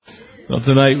Well,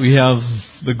 tonight we have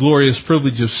the glorious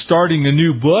privilege of starting a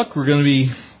new book. We're going to be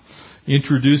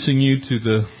introducing you to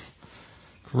the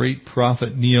great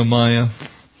prophet Nehemiah.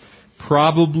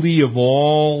 Probably of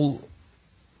all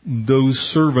those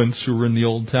servants who were in the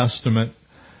Old Testament,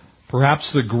 perhaps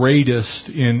the greatest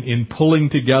in pulling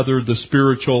together the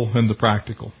spiritual and the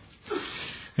practical.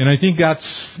 And I think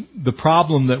that's the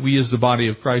problem that we as the body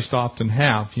of Christ often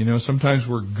have. You know, sometimes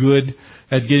we're good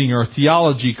at getting our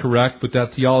theology correct, but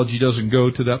that theology doesn't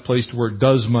go to that place to where it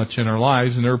does much in our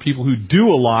lives. And there are people who do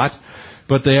a lot,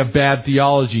 but they have bad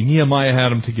theology. Nehemiah had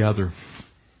them together.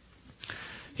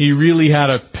 He really had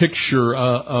a picture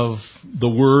of the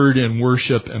Word and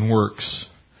worship and works.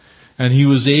 And he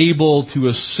was able to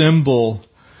assemble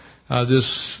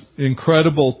this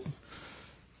incredible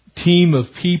team of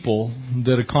people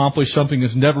that accomplished something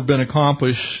that's never been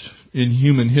accomplished in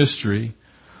human history,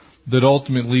 that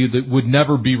ultimately that would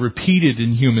never be repeated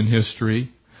in human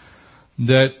history,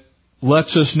 that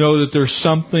lets us know that there's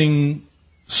something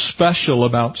special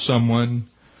about someone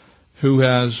who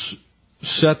has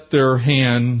set their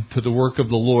hand to the work of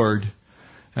the Lord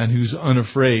and who's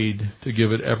unafraid to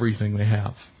give it everything they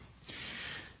have.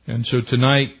 And so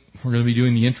tonight we're going to be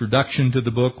doing the introduction to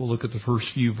the book. We'll look at the first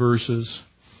few verses.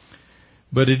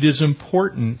 But it is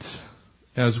important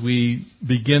as we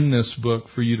begin this book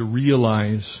for you to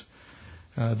realize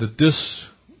that this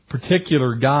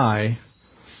particular guy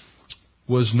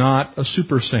was not a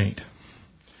super saint.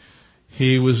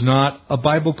 He was not a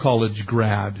Bible college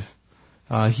grad.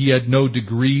 He had no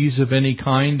degrees of any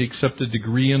kind except a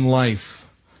degree in life.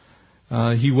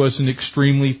 He wasn't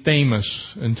extremely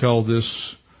famous until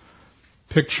this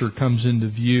picture comes into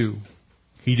view.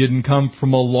 He didn't come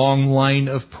from a long line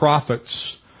of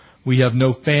prophets. We have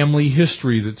no family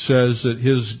history that says that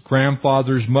his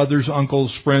grandfather's, mother's,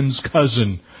 uncle's, friend's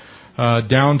cousin,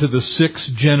 down to the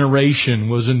sixth generation,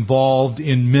 was involved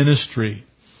in ministry.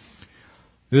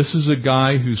 This is a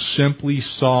guy who simply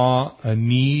saw a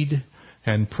need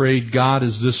and prayed, God,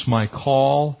 is this my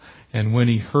call? And when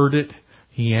he heard it,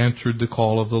 he answered the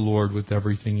call of the Lord with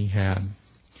everything he had.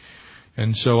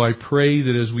 And so I pray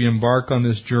that as we embark on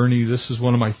this journey, this is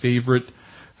one of my favorite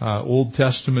Old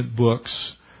Testament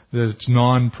books, that it's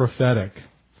non-prophetic.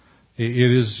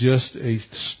 It is just a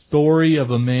story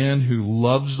of a man who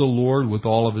loves the Lord with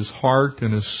all of his heart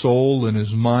and his soul and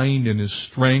his mind and his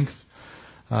strength.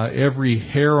 Every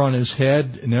hair on his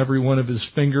head and every one of his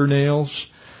fingernails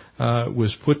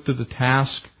was put to the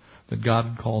task that God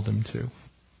had called him to.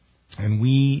 And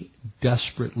we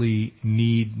desperately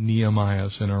need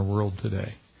Nehemiahs in our world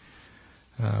today.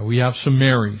 We have some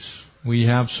Marys. We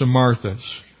have some Marthas.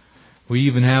 We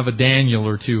even have a Daniel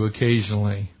or two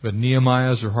occasionally. But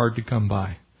Nehemiahs are hard to come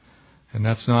by. And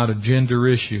that's not a gender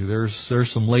issue.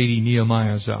 There's some lady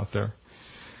Nehemiahs out there.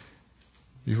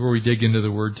 Before we dig into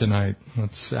the Word tonight,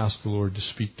 let's ask the Lord to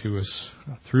speak to us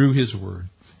through His Word.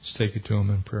 Let's take it to Him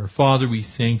in prayer. Father, we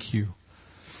thank You,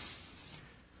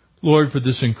 Lord, for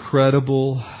this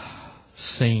incredible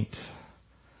saint,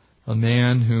 a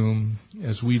man whom,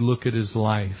 as we look at his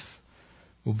life,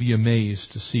 we'll be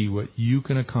amazed to see what You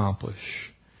can accomplish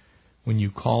when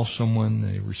You call someone,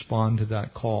 they respond to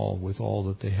that call with all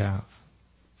that they have.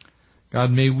 God,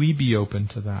 may we be open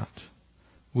to that.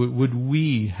 Would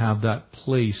we have that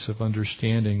place of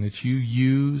understanding that You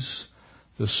use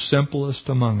the simplest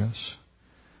among us?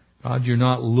 God, You're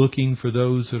not looking for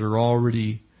those that are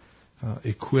already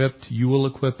equipped. You will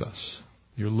equip us.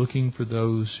 You're looking for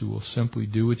those who will simply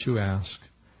do what You ask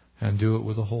and do it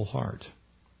with a whole heart.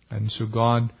 And so,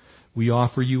 God, we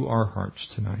offer You our hearts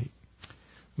tonight.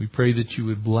 We pray that You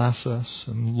would bless us.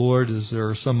 And Lord, as there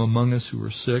are some among us who are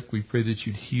sick, we pray that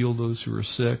You'd heal those who are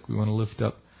sick. We want to lift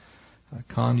up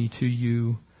Connie to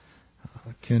You,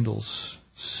 Kendall's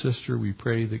sister. We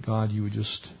pray that, God, You would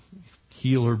just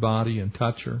heal her body and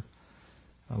touch her.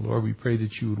 Lord, we pray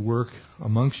that You would work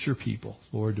amongst Your people,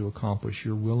 Lord, to accomplish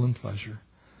Your will and pleasure.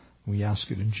 We ask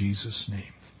it in Jesus'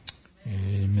 name.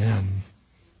 Amen.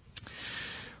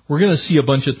 We're going to see a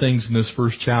bunch of things in this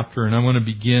first chapter, and I want to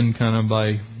begin kind of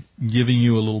by giving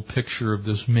you a little picture of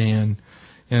this man.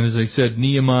 And as I said,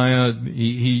 Nehemiah,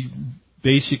 he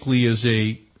basically is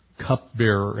a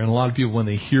cupbearer. And a lot of people, when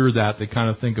they hear that, they kind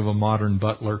of think of a modern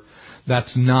butler.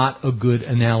 That's not a good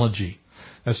analogy.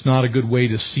 That's not a good way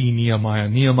to see Nehemiah.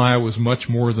 Nehemiah was much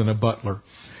more than a butler.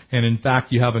 And in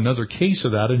fact, you have another case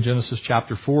of that in Genesis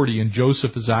chapter 40, and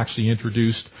Joseph is actually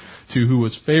introduced to who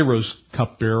was Pharaoh's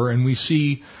cupbearer, and we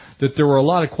see that there were a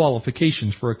lot of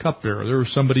qualifications for a cupbearer. There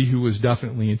was somebody who was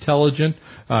definitely intelligent,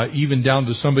 even down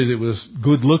to somebody that was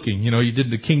good looking. You know,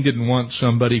 the king didn't want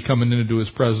somebody coming into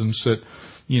his presence that,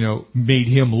 made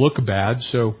him look bad.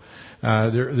 So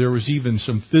There was even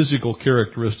some physical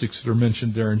characteristics that are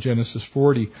mentioned there in Genesis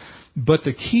 40. But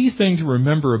the key thing to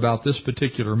remember about this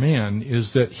particular man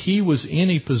is that he was in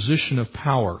a position of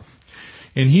power.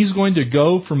 And he's going to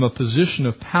go from a position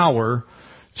of power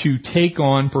to take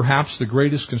on perhaps the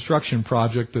greatest construction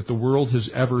project that the world has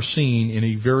ever seen in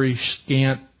a very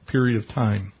scant period of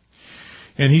time.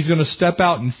 And he's going to step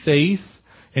out in faith,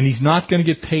 and he's not going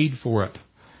to get paid for it.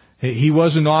 He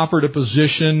wasn't offered a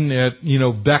position at,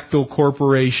 Bechtel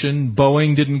Corporation.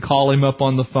 Boeing didn't call him up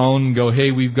on the phone and go,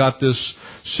 hey, we've got this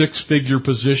 6-figure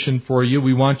position for you.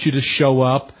 We want you to show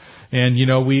up. And,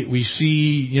 we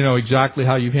see, exactly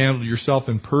how you've handled yourself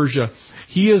in Persia.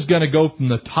 He is going to go from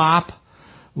the top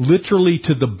literally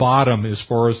to the bottom as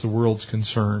far as the world's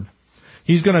concerned.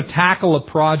 He's going to tackle a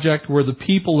project where the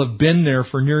people have been there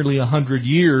for nearly 100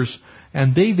 years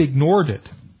and they've ignored it.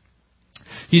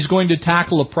 He's going to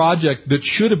tackle a project that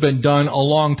should have been done a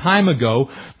long time ago,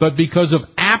 but because of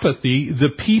apathy, the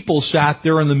people sat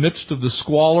there in the midst of the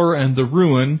squalor and the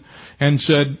ruin and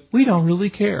said, we don't really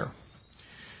care.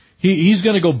 He's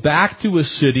going to go back to a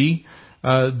city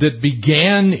that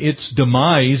began its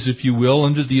demise, if you will,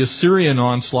 under the Assyrian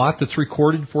onslaught that's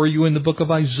recorded for you in the book of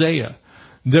Isaiah,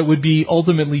 that would be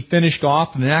ultimately finished off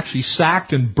and actually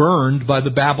sacked and burned by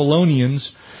the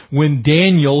Babylonians when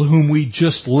Daniel, whom we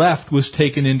just left, was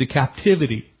taken into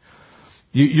captivity.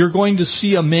 You're going to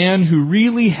see a man who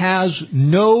really has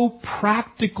no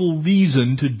practical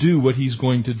reason to do what he's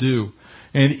going to do.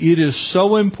 And it is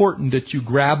so important that you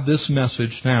grab this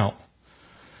message now.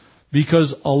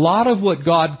 Because a lot of what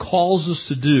God calls us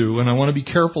to do, and I want to be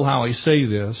careful how I say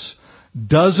this,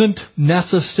 doesn't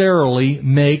necessarily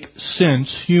make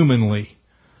sense humanly.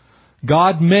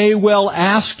 God may well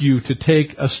ask you to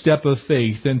take a step of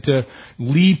faith and to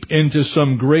leap into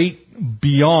some great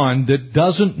beyond that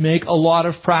doesn't make a lot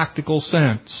of practical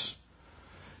sense.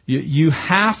 You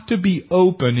have to be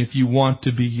open if you want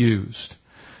to be used.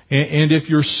 And if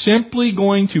you're simply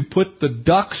going to put the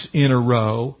ducks in a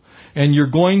row and you're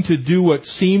going to do what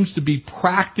seems to be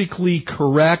practically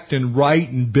correct and right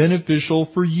and beneficial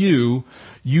for you,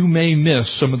 you may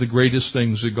miss some of the greatest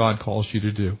things that God calls you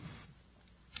to do.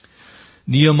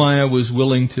 Nehemiah was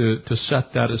willing to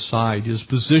set that aside. His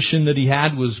position that he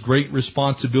had was great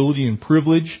responsibility and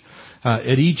privilege.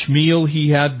 At each meal he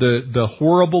had the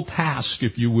horrible task,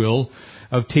 if you will,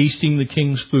 of tasting the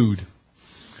king's food.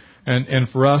 And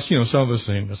for us, some of us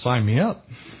saying, sign me up.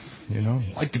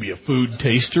 I'd like to be a food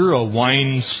taster, a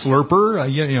wine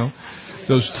slurper,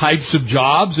 those types of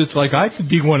jobs. It's like I could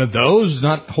be one of those.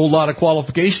 Not a whole lot of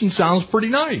qualifications. Sounds pretty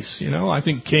nice. I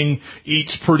think King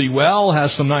eats pretty well,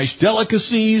 has some nice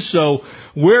delicacies. So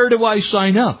where do I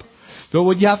sign up? But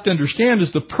what you have to understand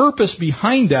is the purpose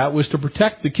behind that was to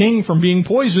protect the king from being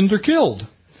poisoned or killed.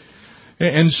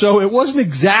 And so it wasn't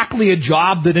exactly a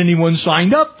job that anyone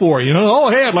signed up for. Hey,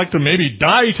 I'd like to maybe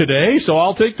die today, so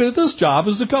I'll take this job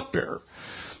as the cupbearer.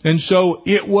 And so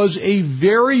it was a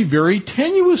very, very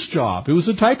tenuous job. It was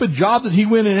the type of job that he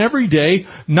went in every day,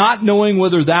 not knowing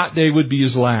whether that day would be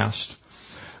his last.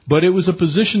 But it was a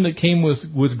position that came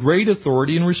with great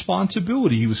authority and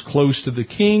responsibility. He was close to the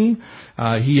king.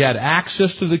 He had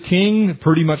access to the king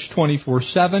pretty much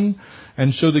 24/7.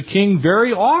 And so the king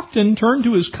very often turned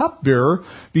to his cupbearer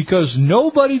because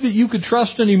nobody that you could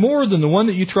trust any more than the one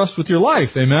that you trust with your life.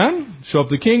 Amen? So if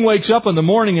the king wakes up in the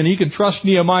morning and he can trust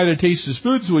Nehemiah to taste his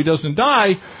food so he doesn't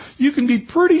die, you can be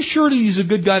pretty sure that he's a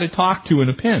good guy to talk to in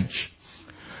a pinch.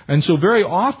 And so very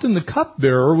often the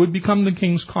cupbearer would become the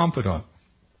king's confidant.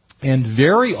 And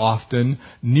very often,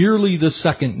 nearly the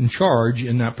second in charge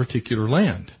in that particular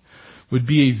land. Would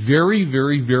be a very,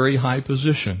 very, very high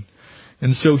position.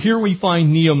 And so here we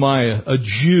find Nehemiah, a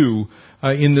Jew,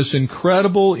 in this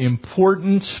incredible,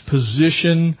 important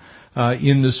position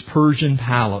in this Persian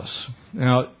palace.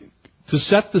 Now, to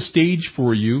set the stage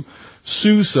for you,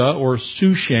 Susa, or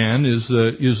Shushan, is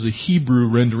the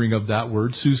Hebrew rendering of that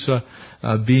word. Susa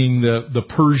being the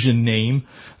Persian name.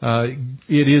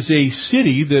 It is a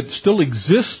city that still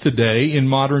exists today in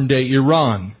modern-day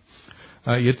Iran.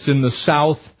 It's in the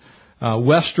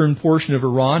southwestern portion of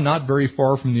Iran, not very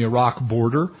far from the Iraq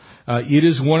border. It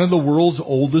is one of the world's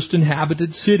oldest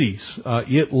inhabited cities.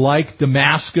 It, like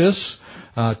Damascus,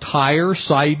 Tyre,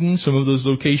 Sidon, some of those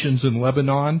locations in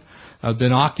Lebanon,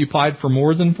 been occupied for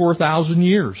more than 4,000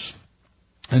 years.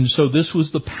 And so this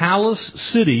was the palace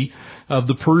city of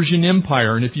the Persian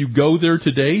Empire. And if you go there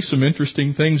today, some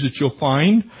interesting things that you'll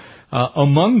find.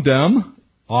 Among them,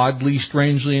 oddly,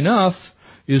 strangely enough,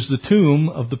 is the tomb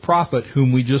of the prophet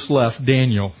whom we just left,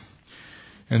 Daniel.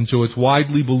 And so it's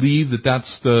widely believed that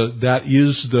that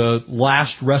is the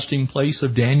last resting place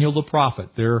of Daniel the prophet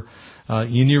there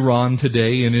in Iran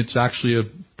today, and it's actually a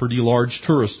pretty large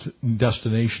tourist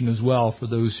destination as well for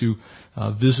those who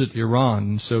visit Iran.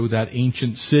 And so that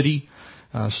ancient city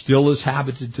still is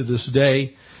habited to this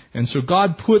day. And so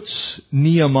God puts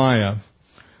Nehemiah,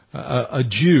 a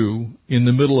Jew, in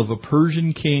the middle of a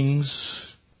Persian king's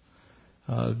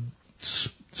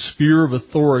sphere of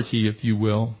authority, if you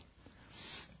will,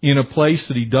 in a place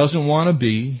that he doesn't want to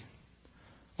be,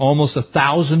 almost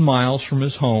 1,000 miles from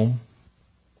his home.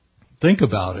 Think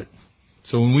about it.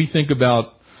 So when we think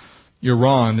about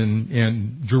Iran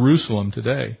and Jerusalem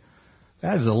today,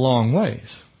 that is a long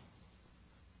ways.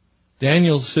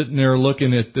 Daniel's sitting there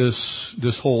looking at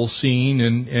this whole scene,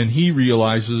 and he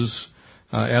realizes,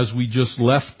 as we just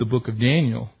left the book of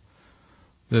Daniel,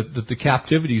 that the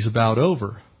captivity's about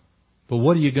over. But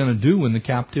what are you going to do when the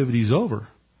captivity's over?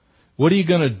 What are you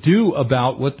going to do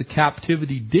about what the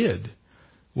captivity did?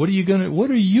 What are you going to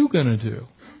do?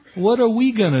 What are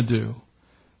we going to do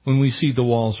when we see the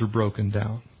walls are broken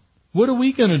down? What are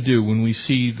we going to do when we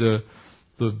see the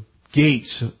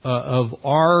gates of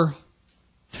our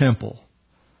temple,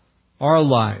 our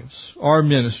lives, our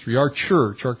ministry, our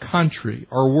church, our country,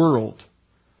 our world?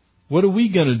 What are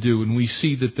we going to do when we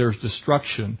see that there's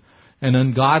destruction and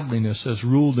ungodliness has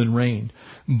ruled and reigned?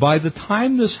 By the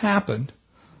time this happened,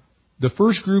 the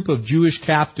first group of Jewish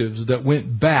captives that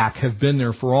went back have been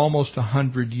there for almost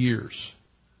 100 years.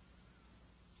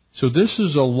 So this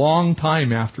is a long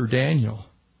time after Daniel.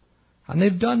 And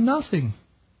they've done nothing.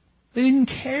 They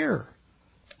didn't care.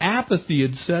 Apathy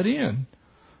had set in.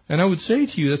 And I would say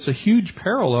to you, that's a huge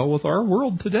parallel with our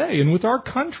world today and with our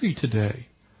country today.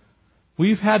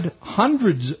 We've had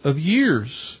hundreds of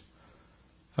years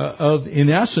of, in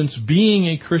essence, being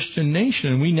a Christian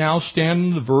nation. And we now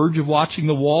stand on the verge of watching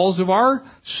the walls of our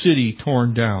city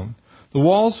torn down. The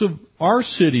walls of our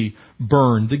city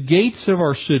burned. The gates of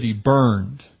our city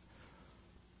burned.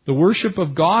 The worship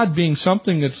of God being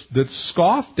something that's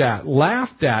scoffed at,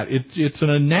 laughed at. It's an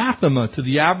anathema to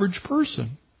the average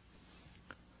person.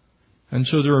 And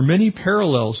so there are many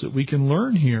parallels that we can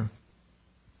learn here.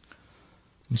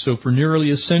 And so for nearly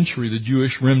a century, the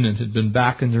Jewish remnant had been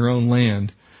back in their own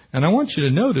land. And I want you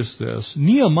to notice this.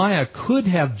 Nehemiah could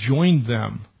have joined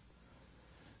them,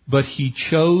 but he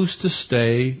chose to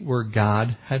stay where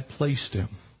God had placed him.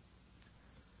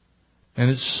 And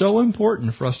it's so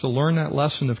important for us to learn that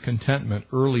lesson of contentment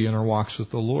early in our walks with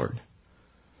the Lord.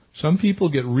 Some people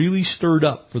get really stirred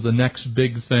up for the next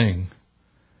big thing.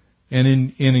 And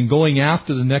in going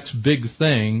after the next big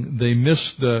thing, they miss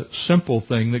the simple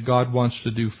thing that God wants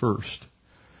to do first.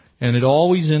 And it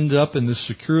always ends up in this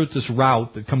circuitous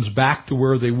route that comes back to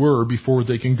where they were before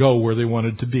they can go where they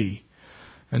wanted to be.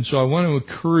 And so I want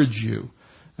to encourage you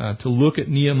to look at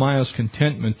Nehemiah's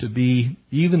contentment to be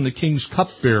even the king's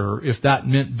cupbearer, if that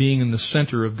meant being in the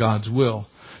center of God's will.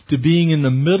 To being in the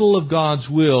middle of God's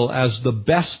will as the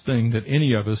best thing that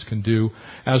any of us can do,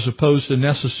 as opposed to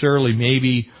necessarily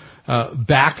maybe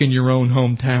back in your own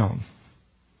hometown.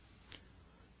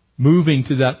 Moving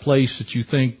to that place that you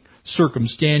think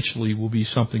circumstantially will be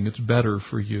something that's better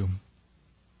for you.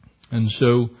 And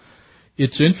so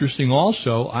it's interesting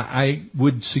also, I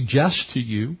would suggest to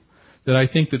you that I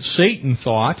think that Satan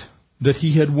thought that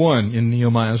he had won in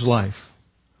Nehemiah's life.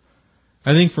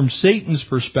 I think from Satan's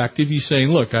perspective, he's saying,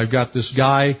 look, I've got this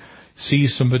guy,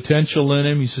 sees some potential in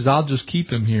him. He says, I'll just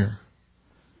keep him here.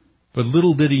 But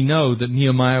little did he know that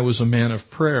Nehemiah was a man of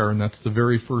prayer, and that's the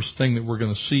very first thing that we're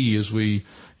going to see as we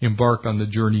embark on the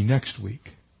journey next week.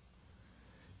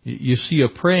 You see,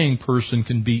 a praying person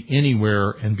can be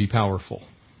anywhere and be powerful.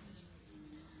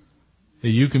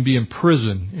 You can be in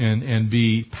prison and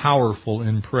be powerful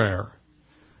in prayer.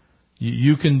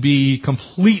 You can be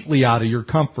completely out of your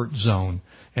comfort zone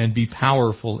and be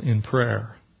powerful in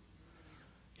prayer.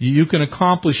 You can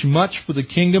accomplish much for the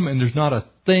kingdom, and there's not a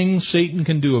thing Satan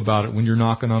can do about it when you're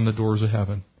knocking on the doors of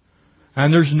heaven.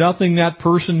 And there's nothing that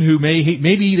person who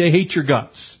maybe they hate your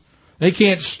guts. They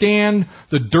can't stand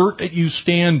the dirt that you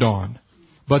stand on.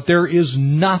 But there is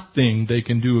nothing they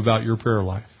can do about your prayer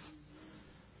life.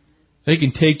 They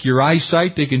can take your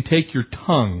eyesight, they can take your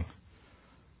tongue.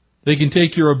 They can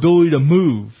take your ability to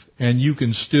move, and you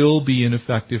can still be an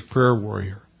effective prayer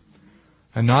warrior.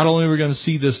 And not only are we going to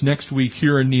see this next week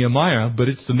here in Nehemiah, but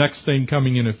it's the next thing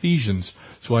coming in Ephesians.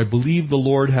 So I believe the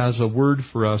Lord has a word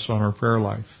for us on our prayer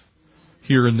life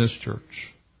here in this church.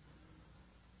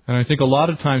 And I think a lot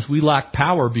of times we lack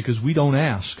power because we don't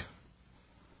ask.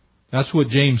 That's what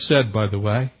James said, by the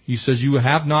way. He says, you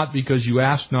have not because you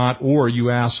ask not, or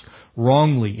you ask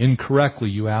wrongly, incorrectly,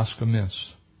 you ask amiss.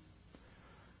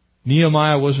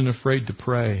 Nehemiah wasn't afraid to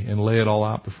pray and lay it all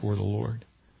out before the Lord.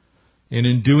 And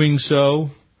in doing so,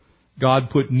 God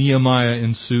put Nehemiah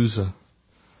in Susa.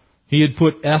 He had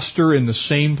put Esther in the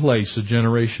same place a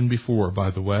generation before, by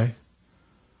the way.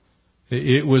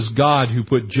 It was God who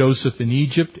put Joseph in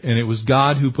Egypt, and it was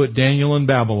God who put Daniel in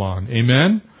Babylon.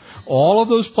 Amen? All of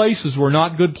those places were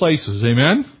not good places.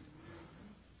 Amen?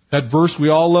 That verse we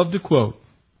all love to quote.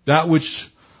 That which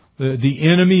the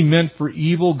enemy meant for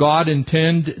evil, God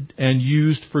intended and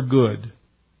used for good.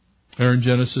 There in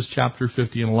Genesis chapter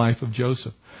 50 in the life of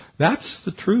Joseph. That's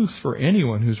the truth for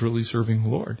anyone who's really serving the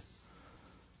Lord.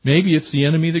 Maybe it's the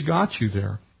enemy that got you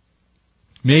there.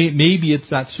 Maybe it's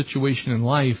that situation in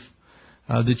life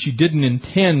that you didn't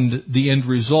intend the end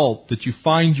result, that you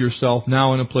find yourself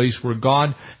now in a place where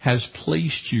God has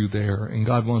placed you there and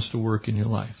God wants to work in your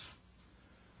life.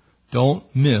 Don't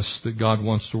miss that God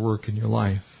wants to work in your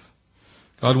life.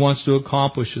 God wants to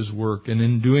accomplish His work, and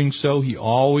in doing so, He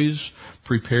always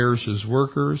prepares His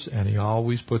workers, and He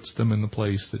always puts them in the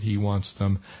place that He wants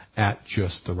them at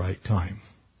just the right time.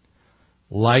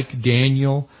 Like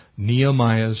Daniel,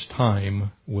 Nehemiah's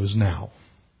time was now.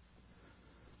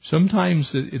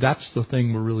 Sometimes that's the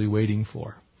thing we're really waiting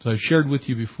for. So I've shared with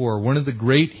you before, one of the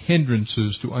great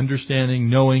hindrances to understanding,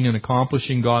 knowing, and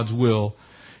accomplishing God's will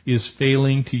is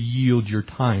failing to yield your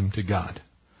time to God.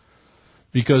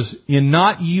 Because in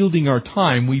not yielding our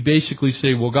time, we basically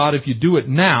say, well, God, if you do it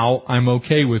now, I'm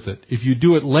okay with it. If you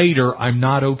do it later, I'm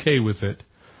not okay with it.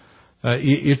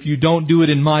 If you don't do it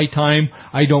in my time,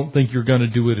 I don't think you're going to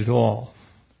do it at all.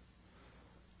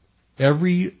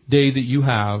 Every day that you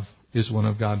have is one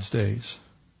of God's days.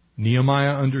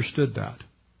 Nehemiah understood that.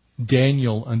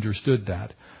 Daniel understood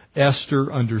that.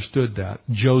 Esther understood that.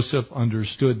 Joseph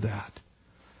understood that.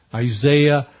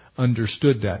 Isaiah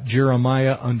understood that.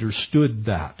 Jeremiah understood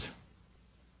that.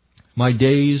 My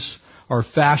days are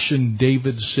fashioned,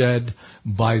 David said,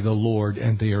 by the Lord,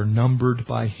 and they are numbered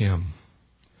by Him.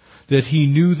 That He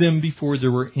knew them before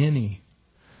there were any.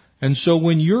 And so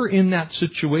when you're in that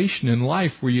situation in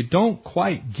life where you don't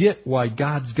quite get why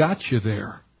God's got you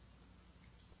there,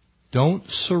 don't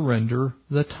surrender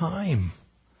the time.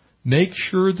 Make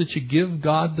sure that you give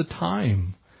God the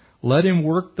time. Let Him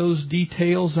work those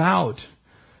details out.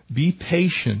 Be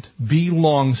patient. Be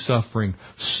long-suffering.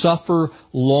 Suffer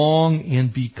long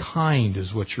and be kind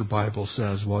is what your Bible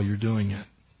says while you're doing it.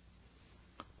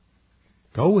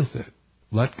 Go with it.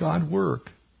 Let God work.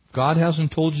 If God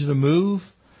hasn't told you to move,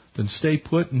 then stay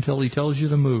put until He tells you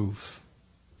to move.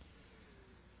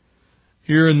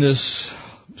 Here in this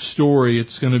story,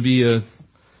 it's going to be a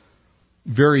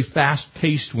very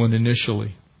fast-paced one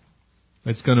initially.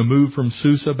 It's going to move from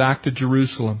Susa back to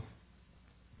Jerusalem.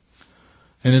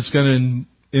 And it's going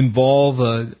to involve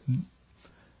a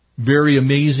very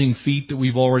amazing feat that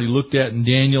we've already looked at in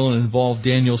Daniel, and involved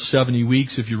Daniel's 70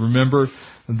 weeks. If you remember,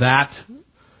 that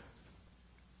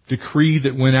decree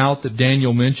that went out that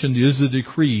Daniel mentioned is the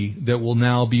decree that will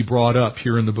now be brought up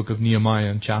here in the book of Nehemiah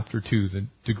in chapter 2, the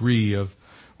decree of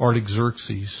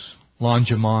Artaxerxes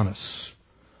Longimanus.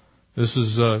 This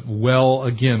is a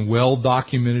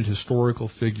well-documented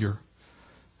historical figure.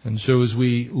 And so as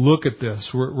we look at this,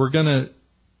 we're going to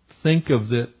think of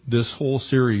this whole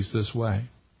series this way.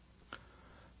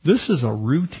 This is a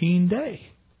routine day.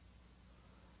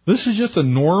 This is just a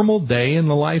normal day in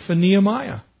the life of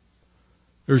Nehemiah.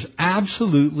 There's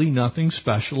absolutely nothing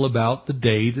special about the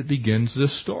day that begins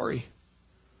this story.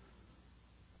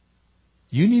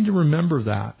 You need to remember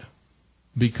that,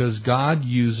 because God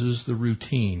uses the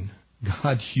routine.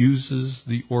 God uses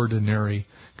the ordinary.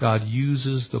 God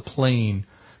uses the plain.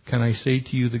 Can I say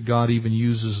to you that God even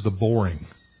uses the boring?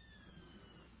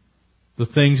 The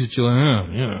things that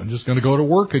I'm just going to go to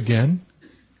work again.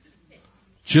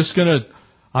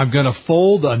 I'm going to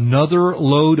fold another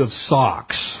load of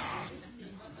socks.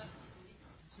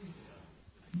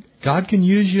 God can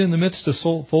use you in the midst of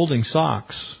folding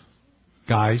socks.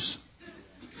 Guys,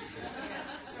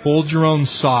 fold your own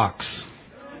socks.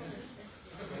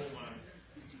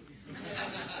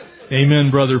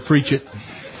 Amen, brother. Preach it.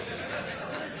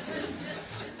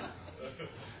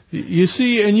 You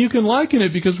see, and you can liken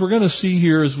it, because we're going to see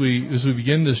here as we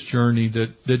begin this journey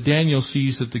that Daniel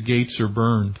sees that the gates are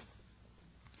burned,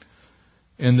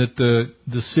 and that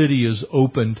the city is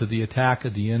open to the attack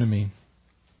of the enemy.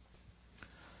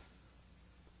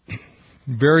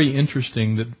 Very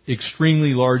interesting that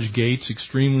extremely large gates,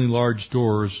 extremely large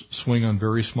doors swing on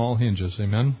very small hinges.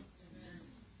 Amen?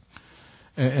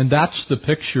 And that's the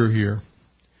picture here.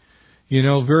 You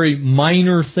know, very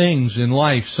minor things in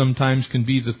life sometimes can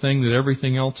be the thing that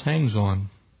everything else hangs on.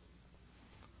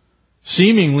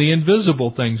 seemingly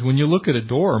invisible things. When you look at a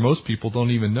door, most people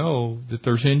don't even know that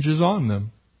there's hinges on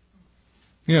them.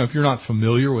 You know, if you're not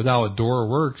familiar with how a door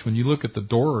works, when you look at the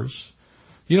doors,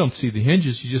 you don't see the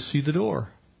hinges, you just see the door.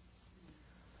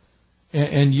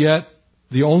 And yet,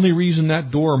 the only reason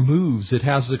that door moves, it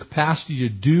has the capacity to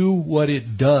do what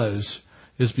it does,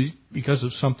 is because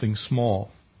of something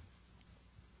small.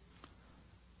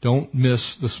 Don't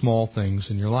miss the small things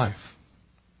in your life.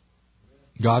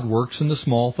 God works in the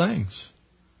small things,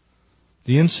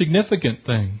 the insignificant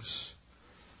things.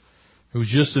 It was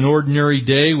just an ordinary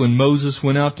day when Moses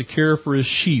went out to care for his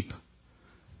sheep.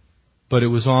 But it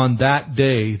was on that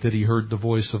day that he heard the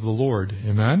voice of the Lord.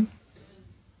 Amen?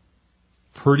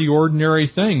 Pretty ordinary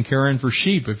thing, caring for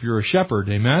sheep if you're a shepherd.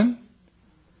 Amen?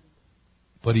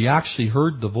 But he actually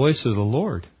heard the voice of the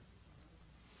Lord.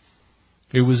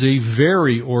 It was a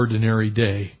very ordinary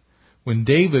day when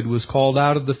David was called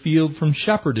out of the field from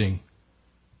shepherding.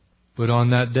 But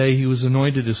on that day he was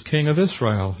anointed as king of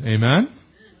Israel. Amen?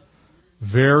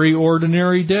 Very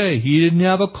ordinary day. He didn't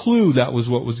have a clue that was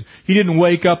what was... He didn't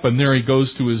wake up and there he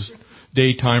goes to his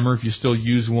day timer, if you still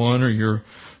use one, or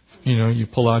you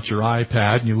pull out your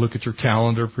iPad and you look at your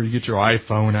calendar before you get your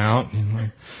iPhone out. And you're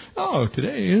like, oh,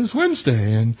 today is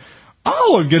Wednesday. And,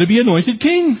 I'm going to be anointed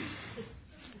king.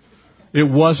 It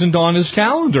wasn't on his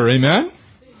calendar. Amen?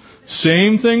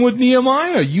 Same thing with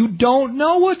Nehemiah. You don't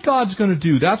know what God's going to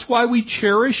do. That's why we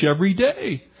cherish every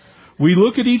day. We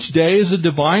look at each day as a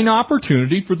divine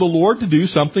opportunity for the Lord to do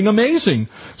something amazing.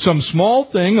 Some small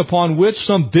thing upon which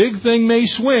some big thing may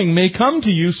swing may come to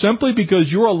you simply because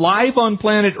you're alive on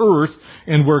planet Earth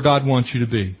and where God wants you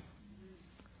to be.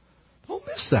 Don't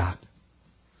miss that.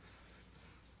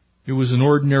 It was an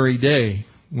ordinary day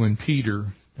when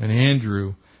Peter and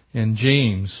Andrew and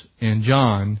James and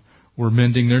John were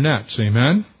mending their nets.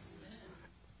 Amen?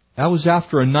 That was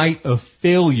after a night of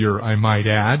failure, I might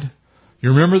add. You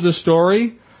remember the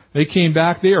story? They came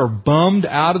back, they are bummed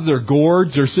out of their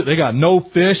gourds. They got no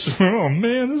fish. Oh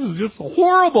man, this is just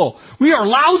horrible. We are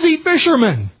lousy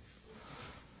fishermen.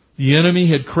 The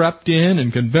enemy had crept in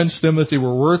and convinced them that they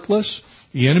were worthless.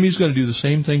 The enemy's going to do the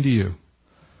same thing to you.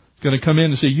 He's going to come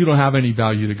in and say, you don't have any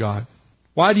value to God.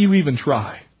 Why do you even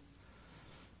try?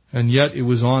 And yet it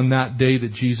was on that day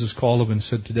that Jesus called them and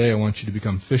said, today I want you to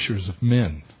become fishers of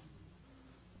men.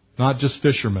 Not just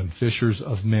fishermen, fishers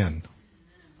of men.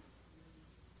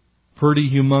 Pretty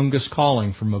humongous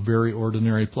calling from a very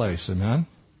ordinary place. Amen?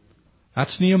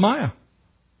 That's Nehemiah.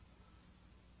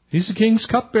 He's the king's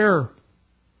cupbearer.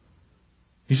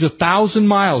 He's 1,000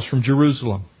 miles from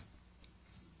Jerusalem.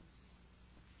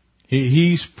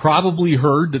 He's probably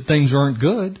heard that things aren't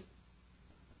good.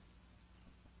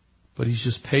 But he's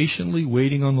just patiently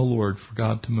waiting on the Lord for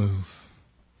God to move.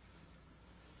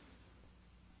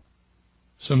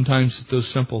 Sometimes it's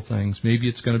those simple things. Maybe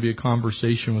it's going to be a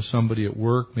conversation with somebody at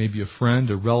work, maybe a friend,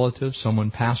 a relative,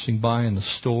 someone passing by in the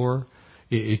store.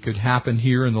 It could happen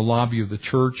here in the lobby of the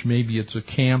church. Maybe it's a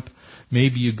camp.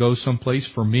 Maybe you go someplace.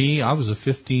 For me, I was a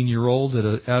 15-year-old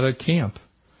at a camp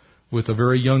with a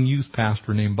very young youth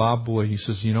pastor named Bob Boy. He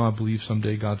says, I believe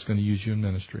someday God's going to use you in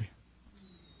ministry.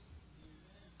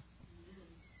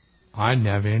 I didn't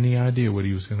have any idea what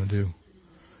he was going to do.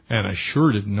 And I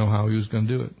sure didn't know how he was going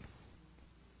to do it.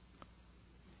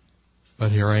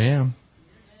 But here I am.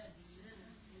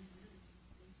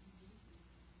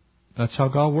 That's how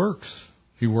God works.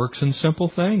 He works in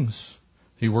simple things.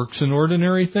 He works in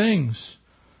ordinary things.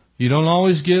 You don't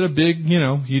always get a big,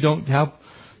 you don't have,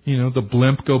 the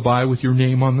blimp go by with your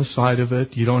name on the side of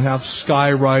it. You don't have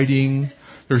skywriting.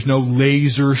 There's no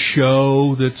laser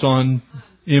show that's on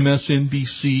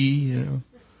MSNBC,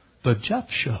 The Jeff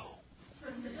Show.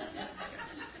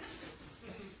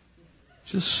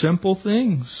 Just simple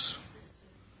things.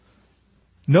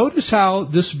 Notice how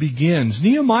this begins.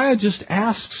 Nehemiah just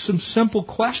asks some simple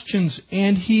questions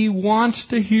and he wants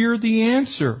to hear the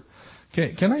answer.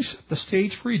 Can I set the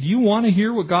stage for you? Do you want to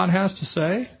hear what God has to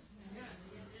say?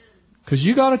 Because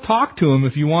you got to talk to Him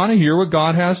if you want to hear what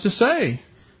God has to say.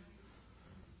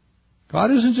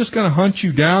 God isn't just going to hunt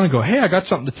you down and go, hey, I got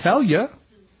something to tell you.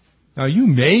 Now, you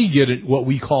may get it what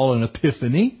we call an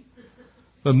epiphany.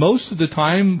 But most of the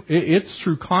time, it's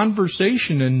through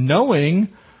conversation and knowing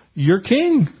your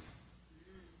King.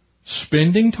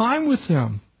 Spending time with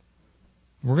Him.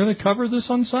 We're going to cover this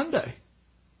on Sunday.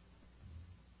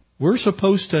 We're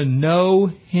supposed to know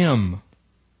Him.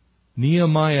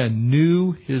 Nehemiah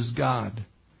knew his God.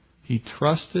 He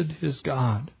trusted his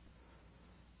God.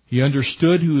 He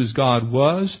understood who his God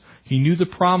was. He knew the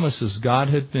promises God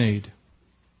had made.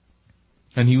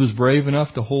 And he was brave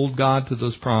enough to hold God to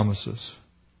those promises.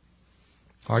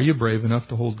 Are you brave enough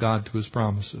to hold God to His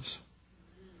promises?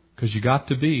 Because you got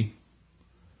to be.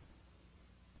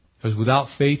 Because without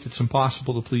faith, it's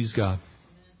impossible to please God.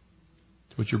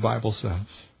 That's what your Bible says.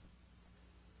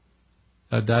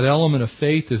 That element of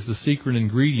faith is the secret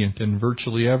ingredient in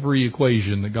virtually every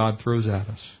equation that God throws at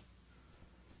us.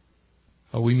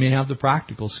 We may have the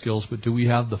practical skills, but do we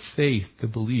have the faith to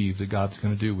believe that God's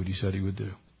going to do what He said He would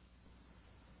do?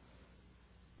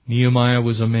 Nehemiah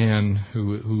was a man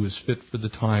who was fit for the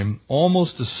time,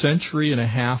 almost a century and a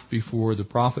half before the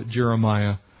prophet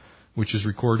Jeremiah, which is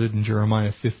recorded in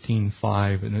Jeremiah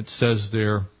 15:5, and it says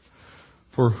there,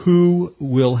 "For who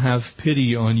will have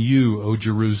pity on you, O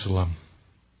Jerusalem?"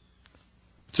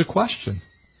 It's a question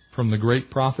from the great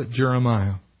prophet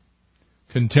Jeremiah,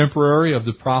 contemporary of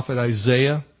the prophet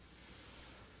Isaiah.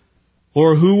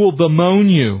 Or who will bemoan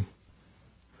you?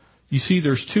 You see,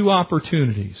 there's two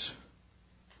opportunities.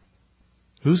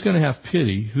 Who's going to have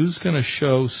pity? Who's going to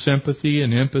show sympathy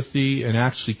and empathy and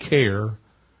actually care?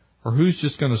 Or who's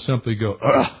just going to simply go,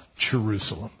 ugh,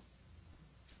 Jerusalem?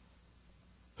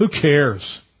 Who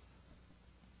cares?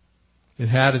 It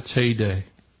had its heyday.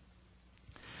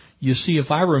 You see,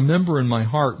 if I remember in my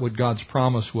heart what God's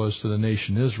promise was to the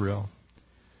nation Israel,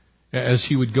 as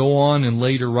He would go on and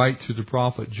later write through the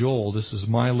prophet Joel, "This is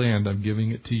my land, I'm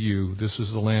giving it to you. This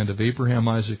is the land of Abraham,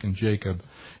 Isaac, and Jacob,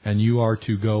 and you are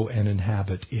to go and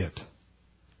inhabit it."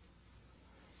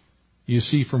 You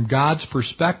see, from God's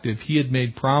perspective, He had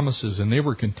made promises, and they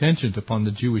were contingent upon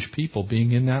the Jewish people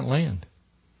being in that land.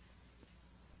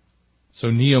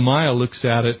 So Nehemiah looks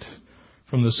at it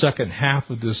from the second half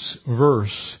of this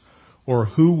verse, or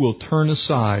who will turn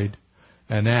aside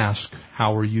and ask,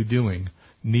 how are you doing?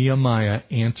 Nehemiah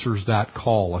answers that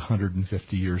call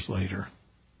 150 years later.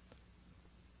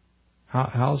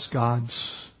 How's God's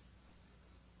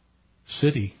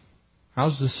city?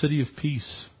 How's the city of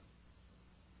peace?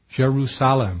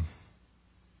 Jerusalem,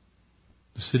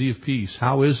 the city of peace.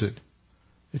 How is it?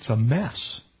 It's a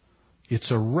mess. It's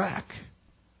a wreck.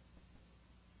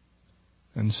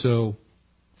 And so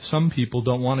some people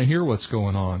don't want to hear what's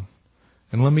going on.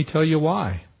 And let me tell you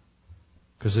why.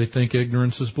 Because they think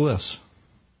ignorance is bliss.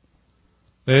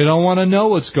 They don't want to know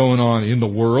what's going on in the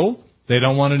world. They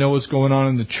don't want to know what's going on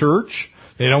in the church.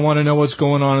 They don't want to know what's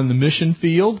going on in the mission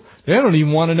field. They don't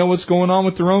even want to know what's going on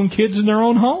with their own kids in their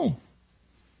own home.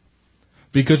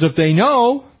 Because if they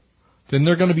know, then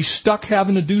they're going to be stuck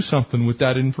having to do something with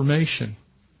that information.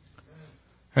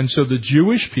 And so the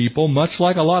Jewish people, much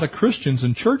like a lot of Christians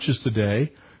in churches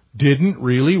today, didn't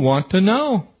really want to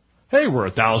know. Hey, we're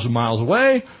 1,000 miles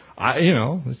away.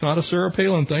 It's not a Sarah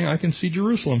Palin thing. I can see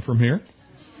Jerusalem from here.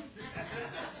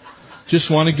 Just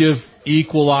want to give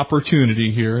equal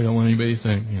opportunity here. I don't want anybody to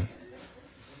think.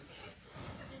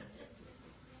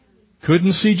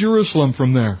 Couldn't see Jerusalem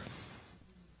from there.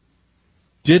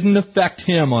 Didn't affect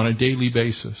him on a daily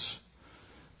basis.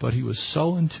 But he was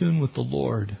so in tune with the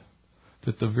Lord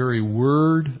that the very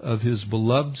word of his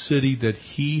beloved city that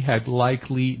he had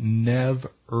likely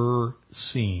never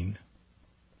seen.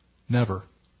 Never.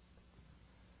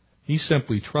 He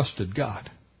simply trusted God.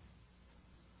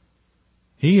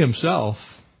 He himself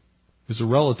is a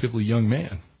relatively young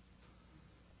man.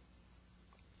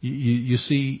 You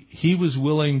see, he was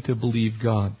willing to believe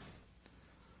God.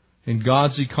 In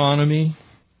God's economy,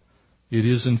 it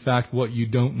is in fact what you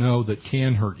don't know that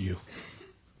can hurt you.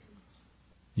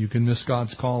 You can miss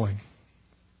God's calling.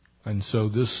 And so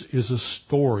this is a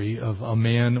story of a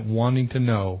man wanting to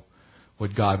know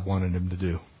what God wanted him to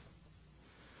do.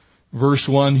 Verse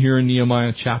 1 here in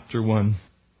Nehemiah chapter 1.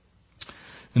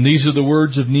 And these are the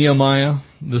words of Nehemiah,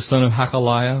 the son of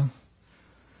Hakaliah.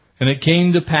 And it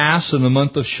came to pass in the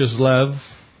month of Chislev,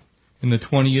 in the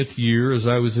 20th year, as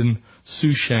I was in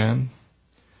Shushan,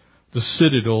 the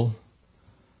citadel,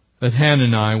 that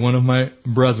Hanani, one of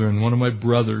my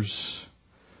brothers,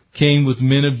 came with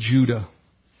men of Judah.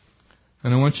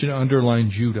 And I want you to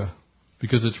underline Judah,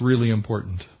 because it's really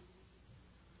important.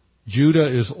 Judah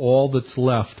is all that's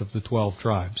left of the 12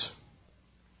 tribes.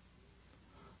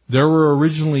 There were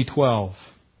originally 12.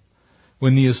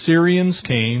 When the Assyrians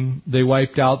came, they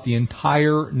wiped out the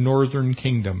entire northern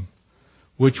kingdom,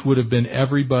 which would have been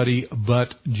everybody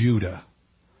but Judah.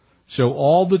 So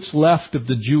all that's left of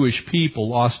the Jewish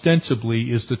people, ostensibly,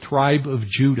 is the tribe of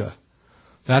Judah.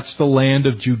 That's the land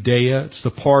of Judea. It's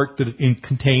the part that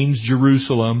contains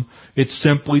Jerusalem. It's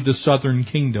simply the southern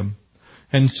kingdom.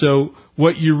 And so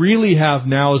what you really have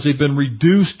now is they've been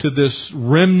reduced to this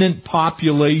remnant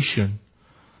population.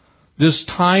 This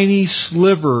tiny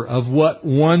sliver of what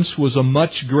once was a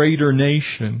much greater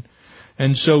nation.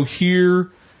 And so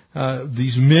here,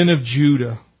 these men of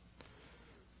Judah,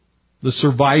 the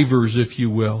survivors, if you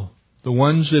will, The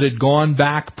ones that had gone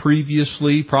back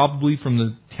previously, probably from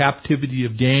the captivity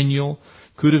of Daniel,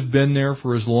 could have been there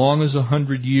for as long as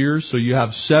 100 years. So you have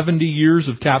 70 years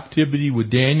of captivity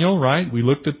with Daniel, right? We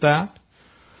looked at that.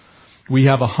 We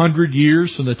have 100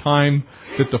 years from the time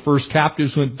that the first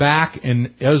captives went back,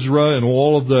 and Ezra and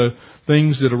all of the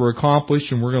things that were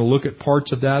accomplished, and we're going to look at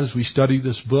parts of that as we study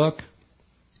this book.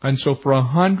 And so for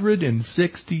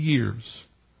 160 years,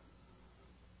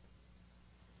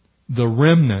 the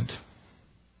remnant,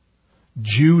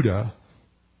 Judah,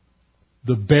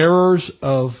 the bearers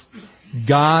of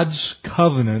God's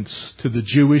covenants to the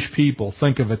Jewish people,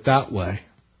 think of it that way.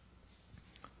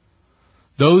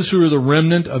 Those who are the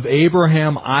remnant of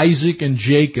Abraham, Isaac, and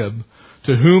Jacob,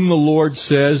 to whom the Lord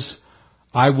says,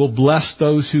 I will bless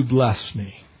those who bless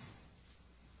me.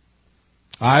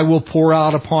 I will pour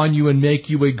out upon you and make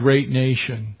you a great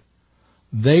nation.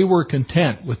 They were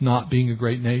content with not being a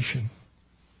great nation.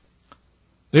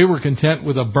 They were content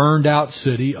with a burned out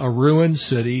city, a ruined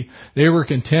city. They were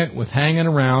content with hanging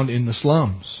around in the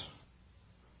slums.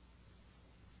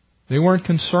 They weren't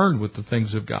concerned with the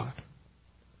things of God.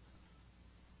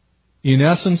 In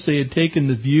essence, they had taken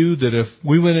the view that if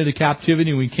we went into captivity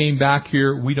and we came back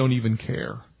here, we don't even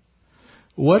care.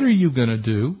 What are you going to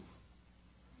do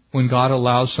when God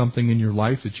allows something in your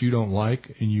life that you don't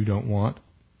like and you don't want?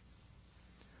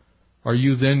 Are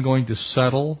you then going to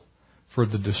settle for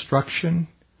the destruction?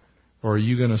 Or are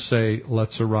you going to say,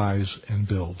 let's arise and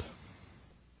build?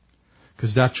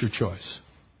 Because that's your choice.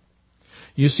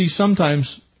 You see,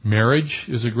 sometimes marriage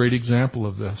is a great example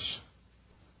of this.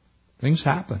 Things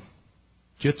happen.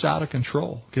 Gets out of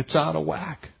control. Gets out of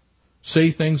whack.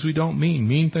 Say things we don't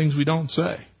mean things we don't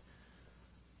say.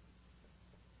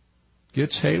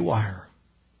 Gets haywire.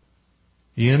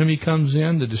 The enemy comes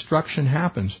in, the destruction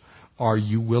happens. Are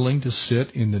you willing to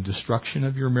sit in the destruction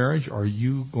of your marriage? Are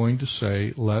you going to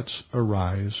say, let's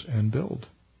arise and build?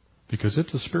 Because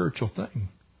it's a spiritual thing.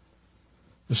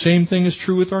 The same thing is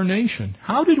true with our nation.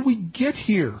 How did we get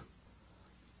here?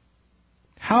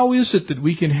 How is it that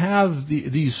we can have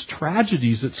these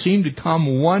tragedies that seem to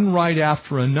come one right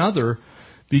after another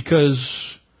because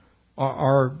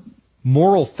our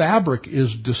moral fabric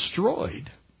is destroyed?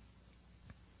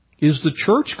 Is the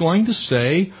church going to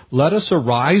say, let us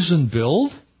arise and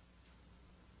build?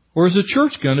 Or is the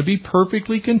church going to be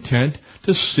perfectly content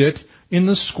to sit in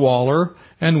the squalor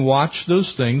and watch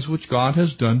those things which God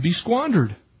has done be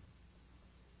squandered?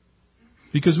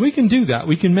 Because we can do that.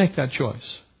 We can make that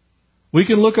choice. We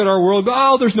can look at our world and go,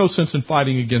 oh, there's no sense in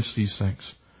fighting against these things.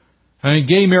 I mean,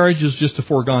 gay marriage is just a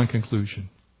foregone conclusion.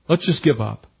 Let's just give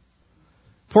up.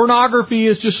 Pornography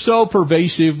is just so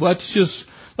pervasive. Let's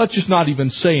just not even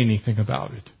say anything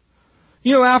about it.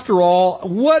 You know, after all,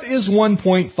 what is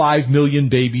 1.5 million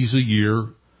babies a year?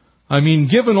 I mean,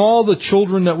 given all the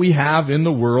children that we have in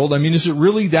the world, I mean, is it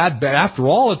really that bad? After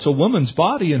all, it's a woman's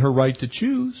body and her right to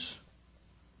choose.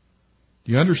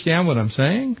 Do you understand what I'm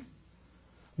saying?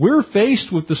 We're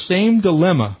faced with the same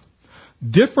dilemma.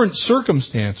 Different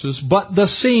circumstances, but the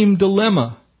same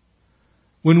dilemma.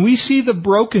 When we see the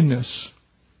brokenness,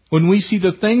 when we see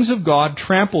the things of God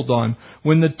trampled on,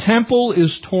 when the temple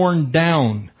is torn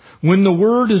down, when the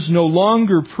word is no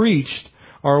longer preached,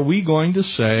 are we going to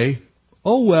say,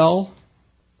 oh well,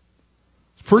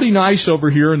 it's pretty nice over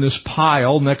here in this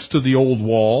pile next to the old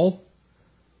wall?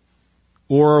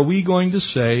 Or are we going to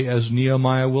say, as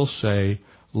Nehemiah will say,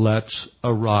 let's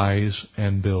arise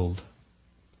and build?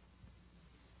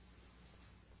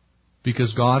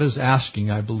 Because God is asking,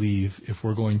 I believe, if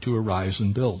we're going to arise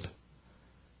and build.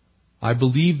 I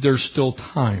believe there's still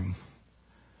time.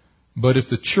 But if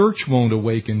the church won't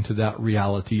awaken to that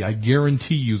reality, I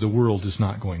guarantee you the world is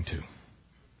not going to.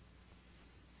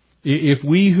 If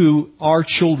we who are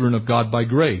children of God by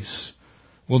grace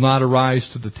will not arise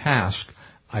to the task,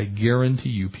 I guarantee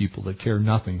you people that care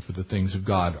nothing for the things of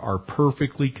God are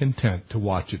perfectly content to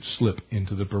watch it slip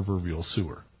into the proverbial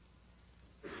sewer.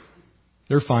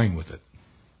 They're fine with it.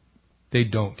 They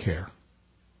don't care.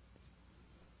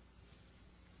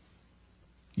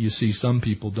 You see, some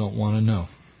people don't want to know.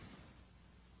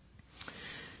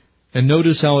 And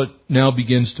notice how it now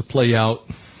begins to play out.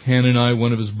 Hananiah,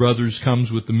 one of his brothers,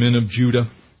 comes with the men of Judah.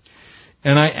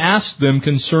 And I asked them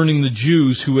concerning the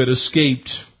Jews who had escaped,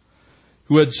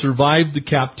 who had survived the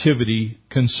captivity,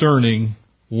 concerning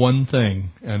one thing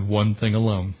and one thing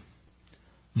alone: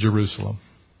 Jerusalem,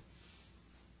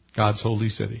 God's holy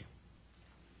city.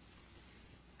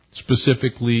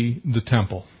 Specifically, the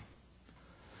temple.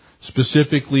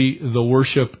 Specifically, the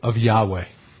worship of Yahweh,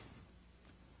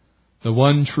 the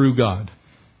one true God.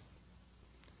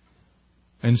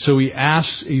 And so he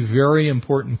asks a very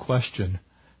important question.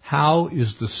 how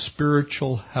is the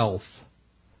spiritual health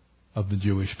of the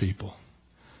Jewish people?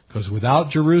 Because without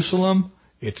Jerusalem,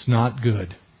 it's not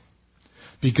good.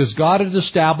 Because God had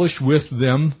established with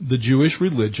them, the Jewish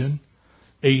religion,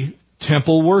 a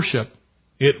temple worship.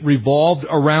 It revolved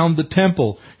around the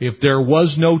temple. If there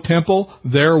was no temple,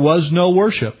 there was no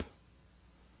worship.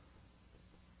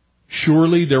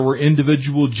 Surely there were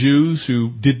individual Jews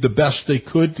who did the best they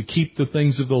could to keep the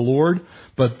things of the Lord,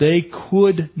 but they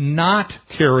could not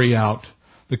carry out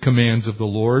the commands of the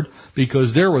Lord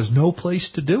because there was no place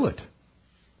to do it.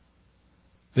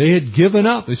 They had given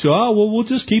up. They said, oh, well, we'll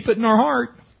just keep it in our heart.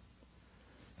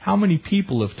 How many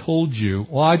people have told you,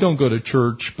 well, I don't go to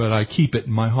church, but I keep it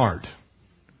in my heart?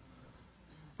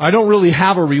 I don't really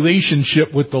have a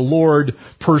relationship with the Lord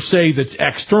per se that's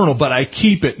external, but I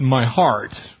keep it in my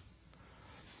heart.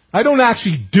 I don't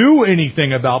actually do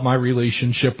anything about my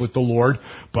relationship with the Lord,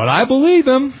 but I believe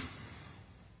Him.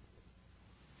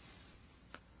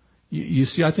 You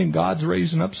see, I think God's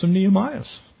raising up some Nehemiahs.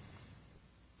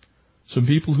 Some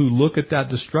people who look at that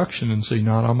destruction and say,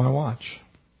 not on my watch.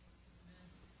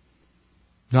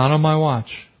 Not on my watch.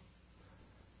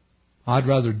 I'd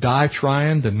rather die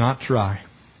trying than not try.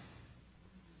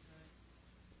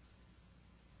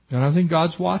 And I think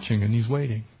God's watching and He's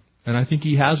waiting. And I think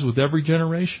He has with every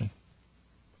generation.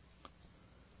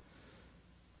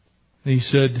 And He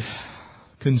said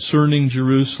concerning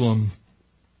Jerusalem,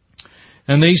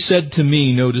 and they said to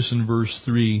me, notice in verse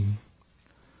 3,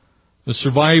 the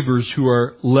survivors who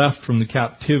are left from the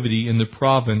captivity in the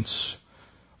province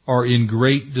are in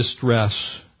great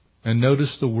distress. And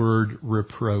notice the word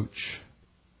reproach.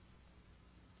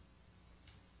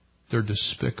 They're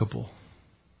despicable.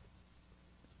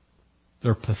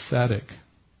 They're pathetic.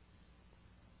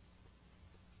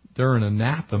 They're an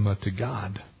anathema to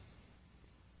God.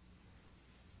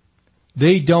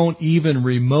 They don't even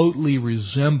remotely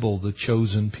resemble the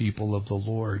chosen people of the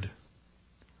Lord.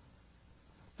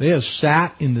 They have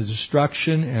sat in the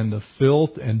destruction and the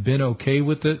filth and been okay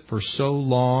with it for so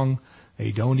long,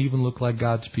 they don't even look like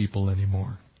God's people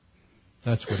anymore.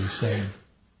 That's what He's saying.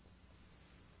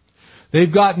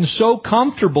 They've gotten so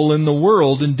comfortable in the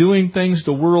world and doing things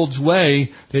the world's way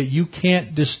that you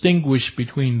can't distinguish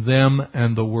between them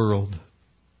and the world.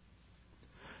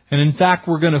 And in fact,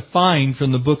 we're going to find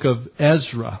from the book of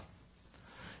Ezra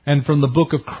and from the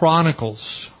book of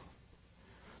Chronicles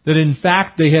that in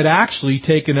fact they had actually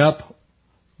taken up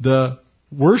the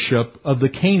worship of the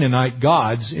Canaanite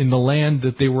gods in the land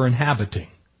that they were inhabiting.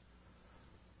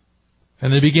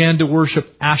 And they began to worship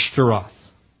Ashtaroth,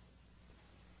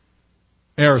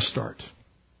 Astarte,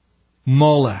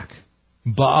 Molech,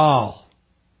 Baal.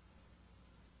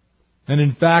 And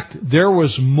in fact, there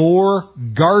was more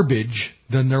garbage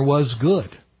than there was good.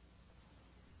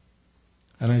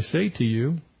 And I say to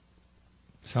you,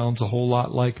 sounds a whole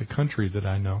lot like a country that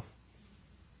I know.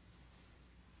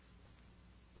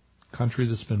 Country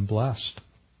that's been blessed.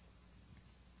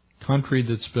 Country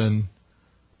that's been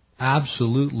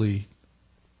absolutely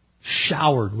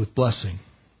showered with blessing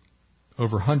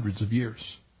over hundreds of years.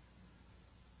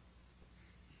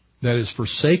 That has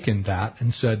forsaken that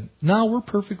and said, no, we're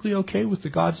perfectly okay with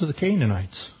the gods of the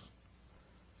Canaanites.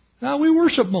 Now we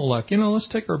worship Molech. Let's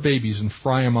take our babies and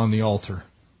fry them on the altar.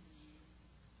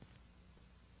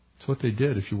 That's what they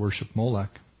did if you worship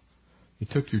Molech. You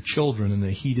took your children and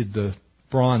they heated the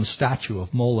bronze statue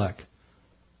of Molech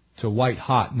to white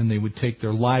hot, and then they would take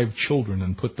their live children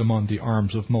and put them on the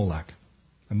arms of Molech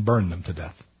and burn them to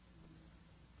death.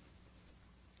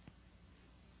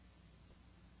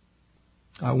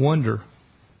 I wonder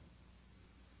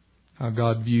how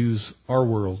God views our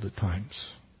world at times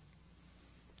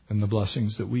and the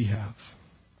blessings that we have.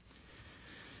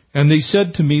 And they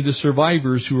said to me, the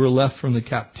survivors who were left from the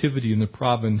captivity in the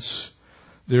province,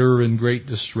 they're in great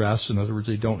distress. In other words,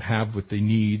 they don't have what they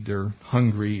need. They're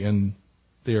hungry and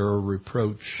they are a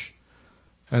reproach.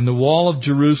 And the wall of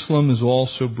Jerusalem is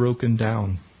also broken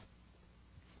down,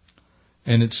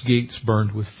 and its gates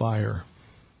burned with fire.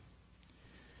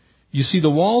 You see, the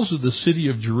walls of the city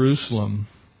of Jerusalem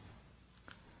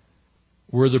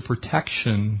were the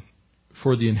protection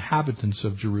for the inhabitants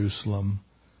of Jerusalem,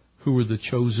 who were the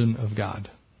chosen of God.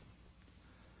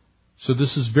 So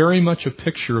this is very much a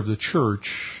picture of the church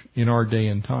in our day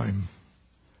and time.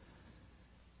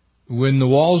 When the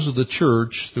walls of the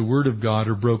church, the Word of God,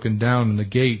 are broken down and the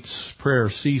gates, prayer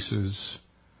ceases,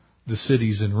 the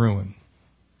city's in ruin.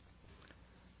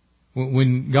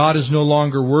 When God is no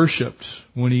longer worshipped,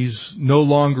 when He's no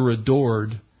longer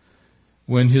adored,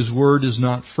 when His Word is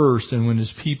not first, and when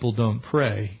His people don't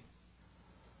pray,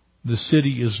 the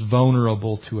city is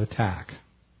vulnerable to attack.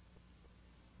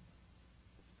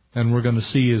 And we're going to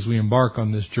see as we embark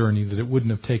on this journey that it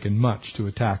wouldn't have taken much to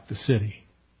attack the city.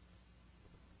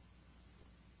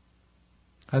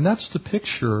 And that's the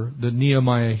picture that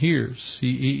Nehemiah hears.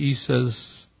 He says,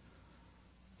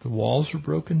 the walls are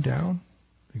broken down.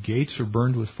 The gates are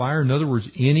burned with fire. In other words,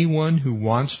 anyone who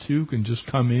wants to can just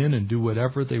come in and do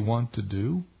whatever they want to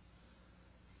do.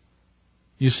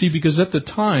 You see, because at the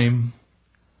time,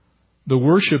 the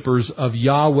worshipers of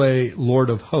Yahweh, Lord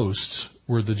of hosts,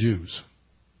 were the Jews.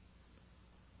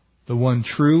 The one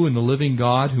true and the living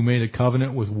God who made a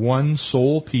covenant with one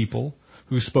sole people,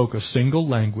 who spoke a single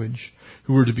language,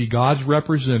 who were to be God's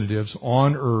representatives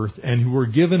on earth, and who were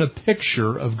given a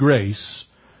picture of grace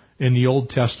in the Old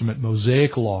Testament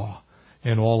Mosaic law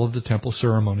and all of the temple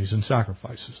ceremonies and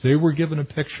sacrifices. They were given a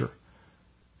picture,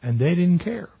 and they didn't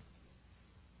care.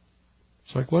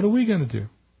 It's like, what are we going to do?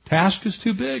 Task is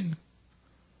too big.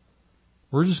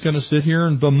 We're just going to sit here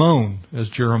and bemoan, as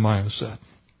Jeremiah said.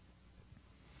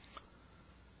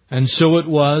 And so it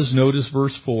was, notice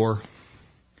verse 4,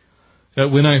 that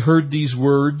when I heard these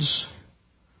words,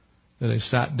 that I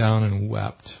sat down and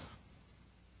wept.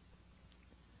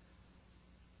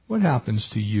 What happens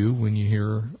to you when you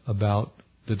hear about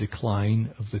the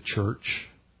decline of the church,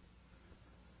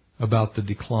 about the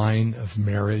decline of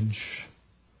marriage,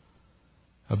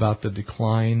 about the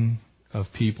decline of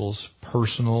people's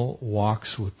personal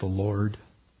walks with the Lord,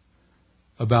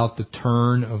 about the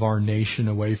turn of our nation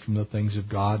away from the things of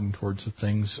God and towards the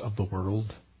things of the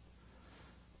world?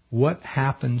 What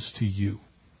happens to you?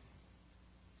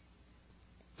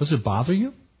 Does it bother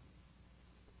you?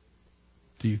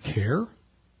 Do you care?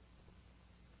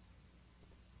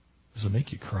 Does it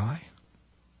make you cry?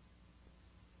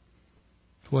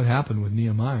 That's what happened with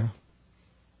Nehemiah.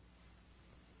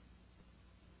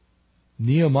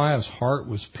 Nehemiah's heart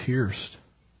was pierced.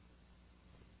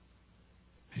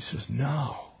 He says,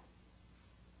 no.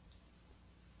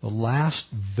 The last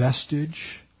vestige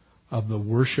of the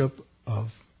worship of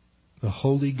the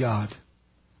holy God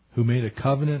who made a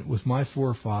covenant with my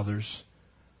forefathers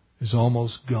is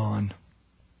almost gone.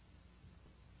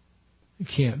 It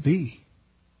can't be.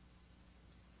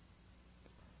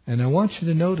 And I want you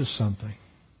to notice something.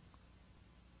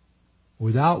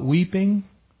 Without weeping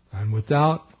and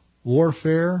without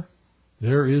warfare,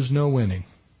 there is no winning.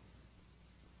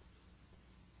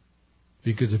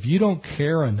 Because if you don't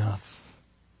care enough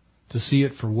to see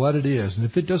it for what it is, and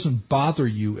if it doesn't bother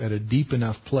you at a deep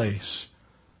enough place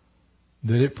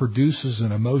that it produces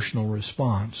an emotional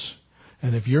response,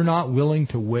 and if you're not willing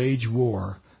to wage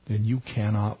war, then you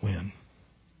cannot win.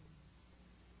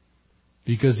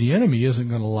 Because the enemy isn't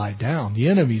going to lie down. The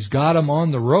enemy's got him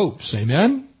on the ropes.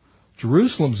 Amen?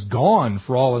 Jerusalem's gone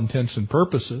for all intents and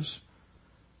purposes.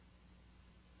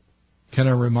 Can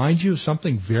I remind you of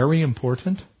something very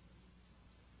important?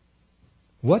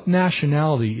 What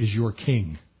nationality is your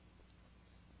king?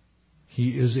 He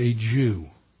is a Jew.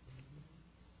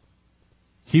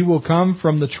 He will come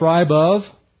from the tribe of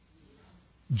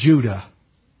Judah.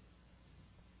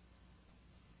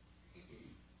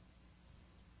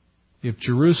 If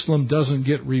Jerusalem doesn't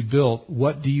get rebuilt,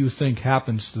 what do you think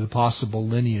happens to the possible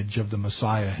lineage of the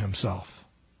Messiah himself?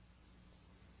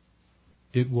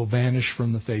 It will vanish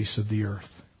from the face of the earth.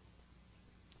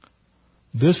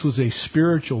 This was a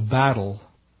spiritual battle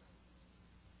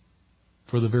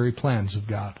for the very plans of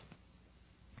God.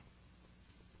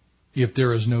 If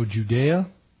there is no Judea,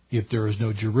 if there is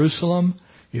no Jerusalem,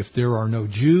 if there are no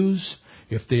Jews,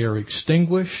 if they are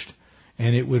extinguished,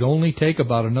 and it would only take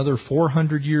about another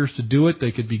 400 years to do it,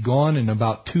 they could be gone in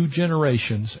about 2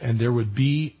 generations, and there would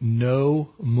be no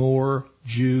more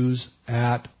Jews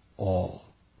at all.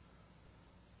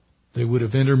 They would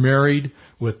have intermarried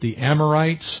with the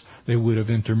Amorites. They would have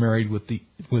intermarried with the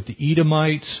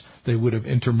Edomites. They would have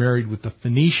intermarried with the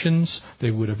Phoenicians. They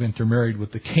would have intermarried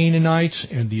with the Canaanites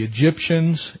and the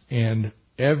Egyptians. And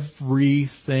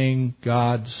everything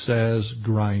God says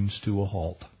grinds to a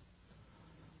halt.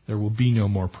 There will be no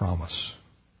more promise.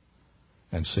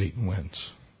 And Satan wins.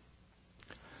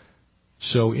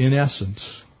 So in essence,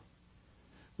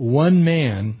 one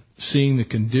man seeing the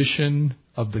condition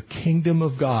of the kingdom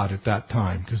of God at that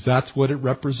time, because that's what it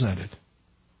represented.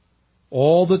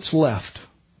 All that's left,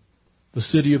 the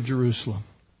city of Jerusalem,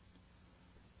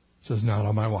 says, not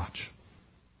on my watch.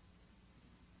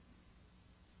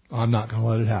 I'm not going to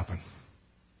let it happen.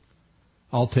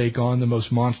 I'll take on the most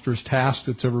monstrous task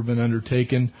that's ever been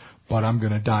undertaken, but I'm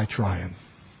going to die trying.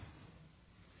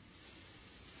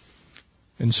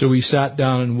 And so he sat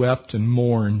down and wept and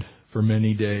mourned for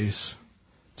many days.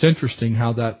 It's interesting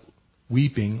how that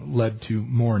weeping led to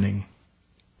mourning.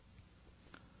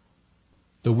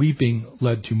 The weeping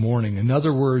led to mourning. In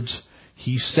other words,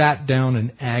 he sat down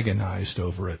and agonized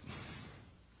over it.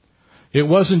 It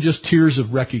wasn't just tears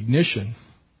of recognition.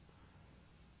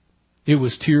 It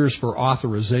was tears for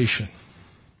authorization.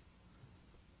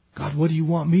 God, what do you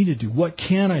want me to do? What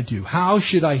can I do? How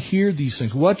should I hear these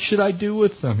things? What should I do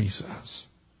with them, he says.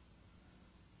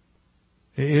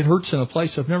 It hurts in a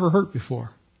place I've never hurt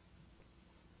before.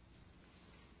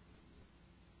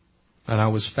 And I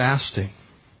was fasting.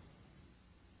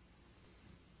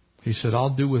 He said,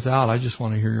 I'll do without. I just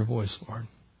want to hear your voice, Lord.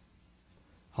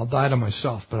 I'll die to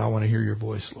myself, but I want to hear your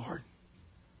voice, Lord.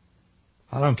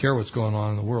 I don't care what's going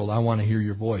on in the world. I want to hear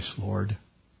your voice, Lord.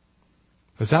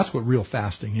 Because that's what real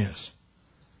fasting is.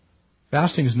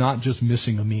 Fasting is not just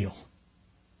missing a meal.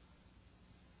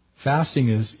 Fasting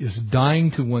is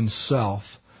dying to oneself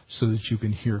so that you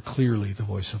can hear clearly the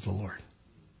voice of the Lord.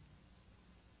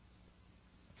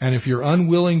 And if you're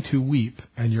unwilling to weep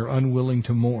and you're unwilling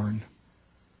to mourn,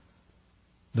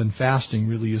 then fasting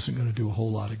really isn't going to do a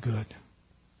whole lot of good.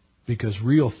 Because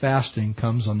real fasting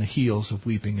comes on the heels of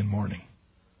weeping and mourning.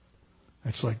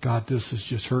 It's like, God, this is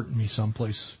just hurting me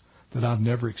someplace that I've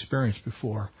never experienced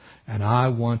before. And I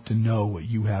want to know what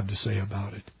you have to say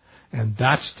about it. And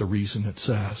that's the reason it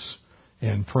says,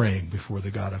 and praying before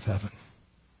the God of heaven.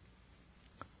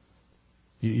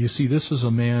 You see, this was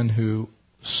a man who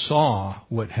saw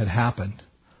what had happened,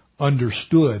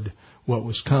 understood what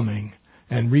was coming,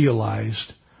 and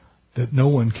realized that no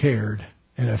one cared.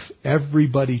 And if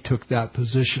everybody took that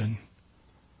position,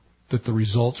 that the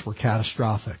results were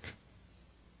catastrophic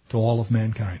to all of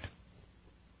mankind.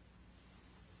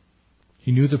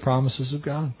 He knew the promises of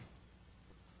God.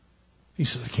 He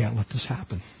said, I can't let this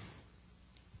happen.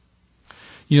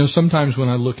 You know, sometimes when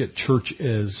I look at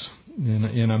churches,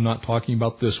 and I'm not talking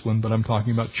about this one, but I'm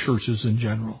talking about churches in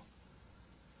general,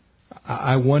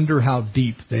 I wonder how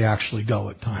deep they actually go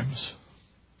at times.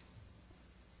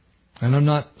 And I'm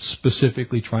not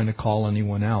specifically trying to call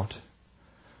anyone out,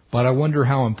 but I wonder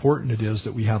how important it is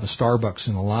that we have a Starbucks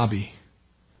in the lobby.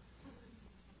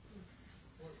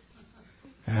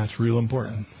 That's real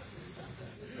important.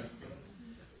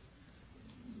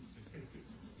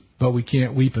 But we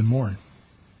can't weep and mourn.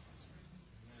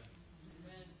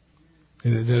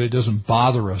 That it doesn't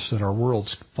bother us that our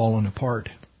world's fallen apart.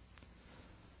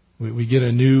 We get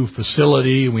a new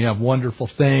facility and we have wonderful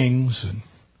things. And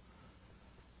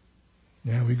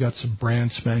yeah, we've got some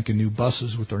brand spanking new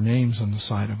buses with their names on the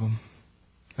side of them.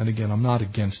 And again, I'm not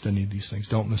against any of these things.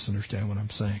 Don't misunderstand what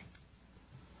I'm saying.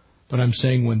 But I'm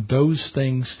saying when those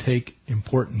things take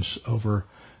importance over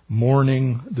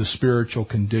mourning the spiritual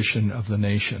condition of the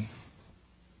nation,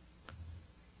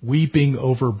 weeping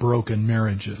over broken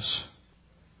marriages,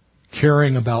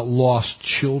 caring about lost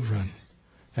children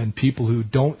and people who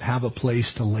don't have a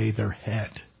place to lay their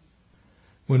head,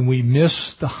 when we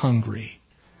miss the hungry,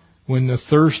 when the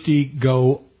thirsty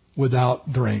go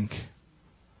without drink,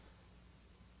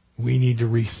 we need to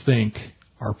rethink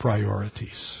our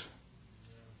priorities.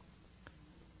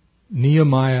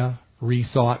 Nehemiah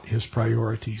rethought his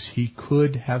priorities. He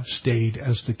could have stayed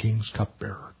as the king's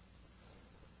cupbearer.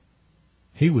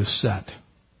 He was set.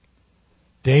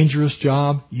 Dangerous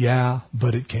job, yeah,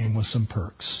 but it came with some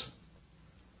perks.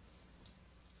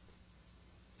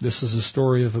 This is a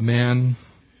story of a man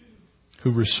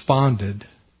who responded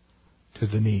to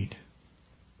the need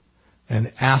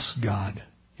and asked God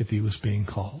if he was being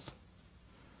called.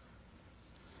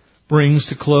 Brings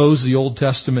to close the Old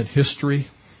Testament history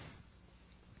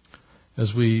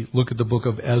as we look at the book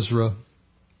of Ezra,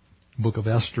 book of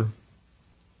Esther.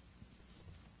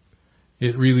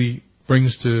 It really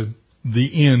brings to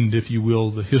the end, if you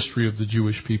will, the history of the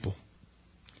Jewish people.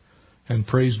 And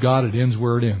praise God, it ends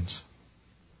where it ends.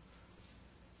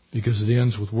 Because it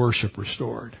ends with worship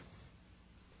restored,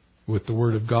 with the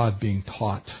Word of God being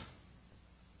taught,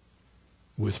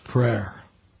 with prayer,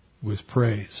 with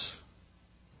praise.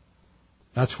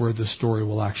 That's where this story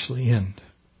will actually end.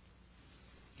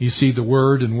 You see, the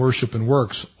Word and worship and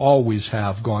works always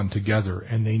have gone together,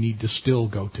 and they need to still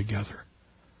go together.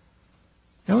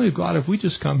 Now, God, if we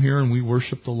just come here and we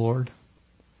worship the Lord,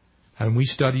 and we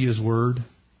study His Word,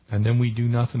 and then we do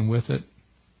nothing with it,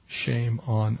 shame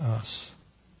on us.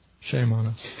 Shame on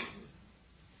us.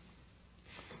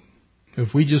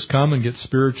 If we just come and get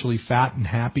spiritually fat and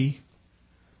happy,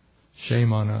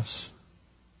 shame on us.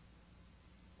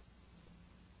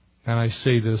 And I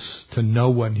say this to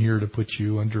no one here to put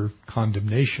you under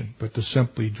condemnation, but to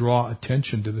simply draw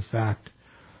attention to the fact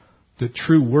that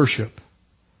true worship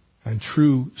and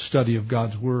true study of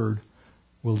God's Word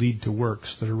will lead to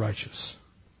works that are righteous.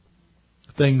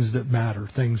 Things that matter,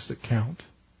 things that count.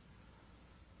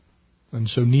 And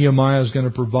so Nehemiah is going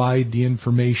to provide the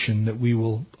information that we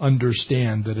will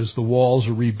understand that as the walls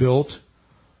are rebuilt,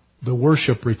 the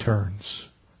worship returns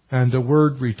and the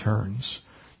word returns.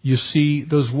 You see,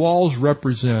 those walls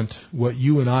represent what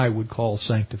you and I would call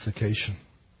sanctification.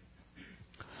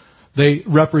 They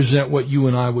represent what you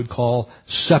and I would call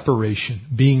separation,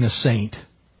 being a saint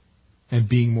and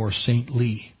being more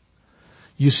saintly.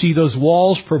 You see, those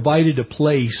walls provided a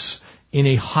place in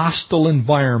a hostile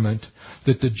environment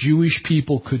that the Jewish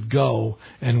people could go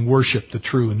and worship the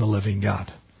true and the living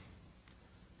God.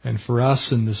 And for us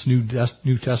in this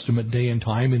New Testament day and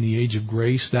time, in the age of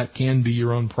grace, that can be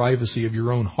your own privacy of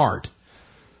your own heart.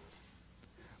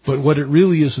 But what it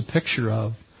really is a picture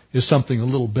of is something a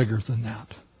little bigger than that.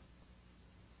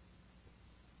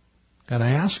 And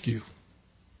I ask you,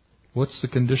 what's the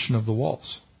condition of the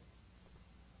walls?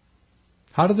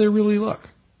 How do they really look?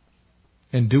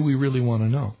 And do we really want to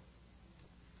know?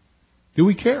 Do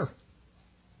we care?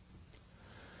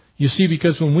 You see,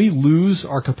 because when we lose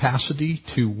our capacity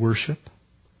to worship,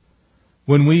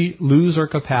 when we lose our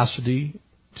capacity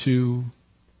to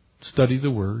study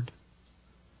the Word,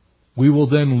 we will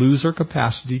then lose our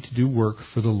capacity to do work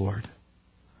for the Lord.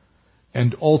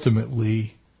 And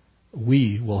ultimately,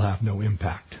 we will have no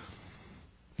impact.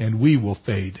 And we will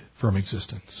fade from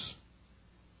existence.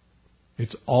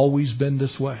 It's always been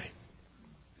this way.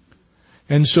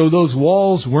 And so those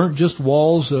walls weren't just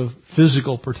walls of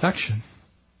physical protection.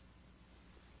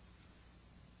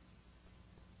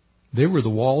 They were the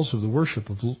walls of the worship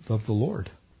of the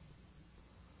Lord.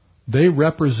 They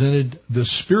represented the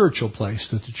spiritual place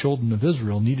that the children of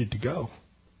Israel needed to go.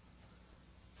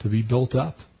 To be built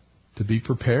up. To be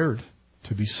prepared.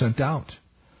 To be sent out.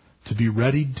 To be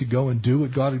ready to go and do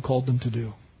what God had called them to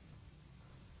do.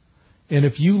 And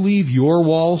if you leave your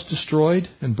walls destroyed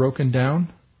and broken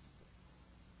down,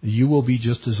 you will be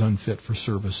just as unfit for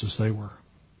service as they were.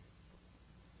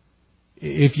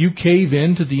 If you cave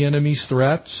into the enemy's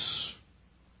threats,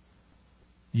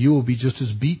 you will be just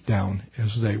as beat down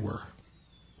as they were.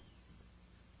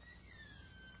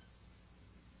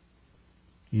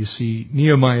 You see,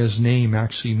 Nehemiah's name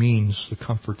actually means the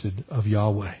comforted of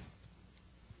Yahweh.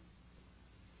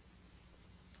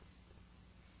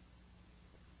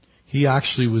 He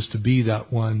actually was to be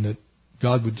that one that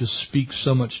God would just speak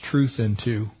so much truth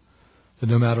into that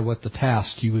no matter what the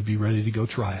task, He would be ready to go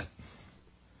try it.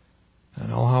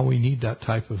 And oh, how we need that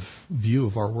type of view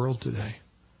of our world today.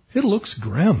 It looks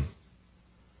grim.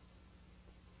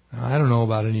 Now, I don't know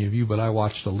about any of you, but I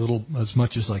watched a little, as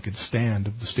much as I could stand,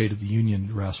 of the State of the Union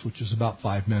address, which is about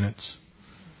 5 minutes.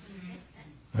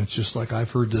 And it's just like I've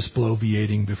heard this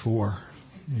bloviating before,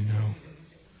 you know.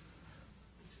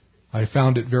 I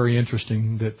found it very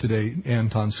interesting that today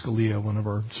Anton Scalia, one of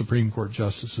our Supreme Court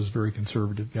justices, a very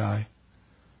conservative guy,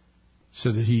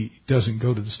 said that he doesn't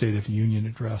go to the State of the Union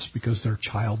address because they're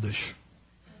childish.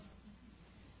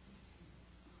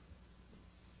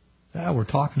 Yeah, we're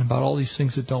talking about all these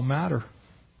things that don't matter,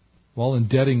 while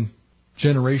indebting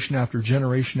generation after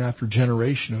generation after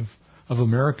generation of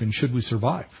Americans should we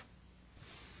survive.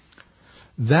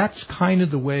 That's kind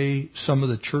of the way some of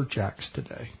the church acts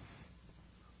today.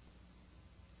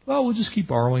 Well, we'll just keep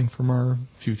borrowing from our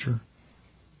future.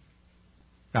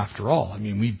 After all, I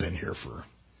mean, we've been here for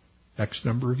X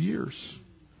number of years.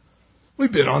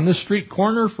 We've been on this street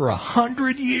corner for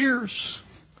 100 years.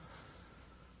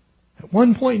 At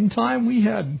one point in time, we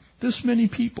had this many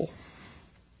people.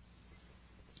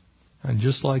 And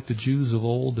just like the Jews of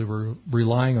old, they were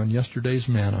relying on yesterday's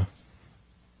manna.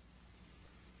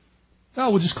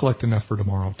 Oh, we'll just collect enough for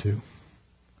tomorrow, too.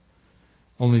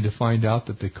 Only to find out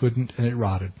that they couldn't, and it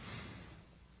rotted.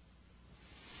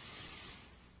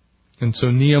 And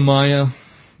so Nehemiah,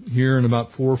 here in about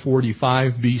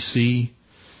 445 BC,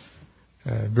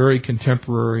 very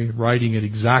contemporary, writing at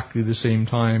exactly the same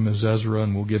time as Ezra,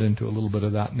 and we'll get into a little bit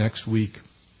of that next week,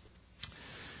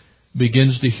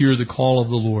 begins to hear the call of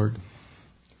the Lord.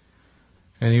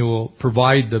 And he will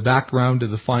provide the background to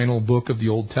the final book of the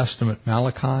Old Testament,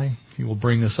 Malachi. He will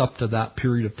bring us up to that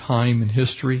period of time in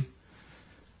history.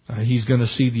 He's going to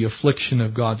see the affliction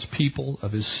of God's people,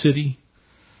 of His city.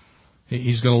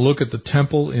 He's going to look at the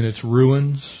temple in its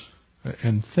ruins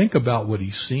and think about what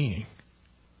he's seeing.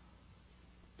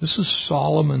 This is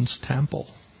Solomon's temple.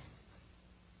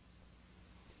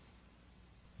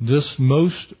 This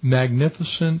most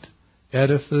magnificent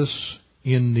edifice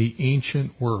in the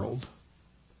ancient world.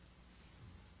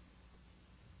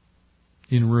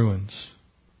 In ruins.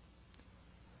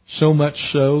 So much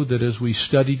so that as we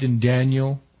studied in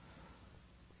Daniel,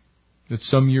 that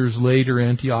some years later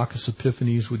Antiochus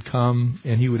Epiphanes would come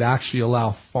and he would actually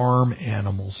allow farm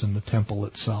animals in the temple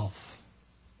itself.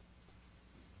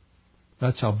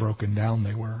 That's how broken down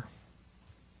they were.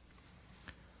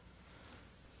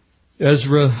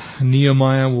 Ezra and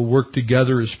Nehemiah will work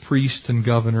together as priest and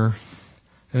governor.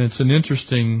 And it's an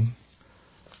interesting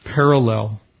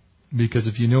parallel, because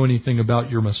if you know anything about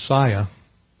your Messiah,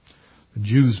 the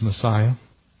Jews' Messiah,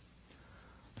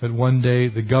 that one day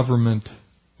the government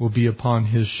will be upon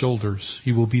his shoulders.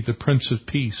 He will be the Prince of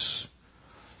Peace,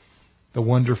 the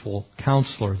wonderful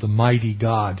Counselor, the mighty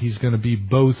God. He's going to be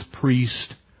both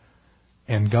priest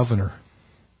and governor.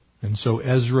 And so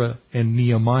Ezra and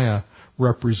Nehemiah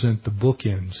represent the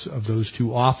bookends of those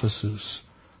two offices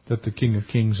that the King of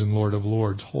Kings and Lord of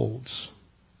Lords holds.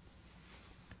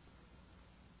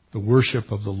 The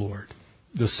worship of the Lord,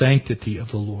 the sanctity of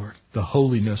the Lord, the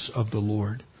holiness of the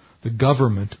Lord. The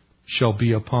government shall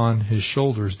be upon his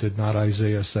shoulders, did not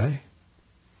Isaiah say?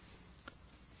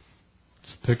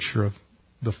 It's a picture of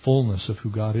the fullness of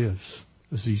who God is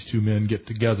as these two men get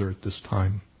together at this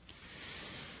time.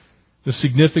 The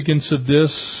significance of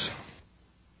this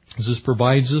is this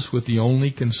provides us with the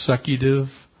only consecutive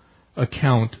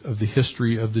account of the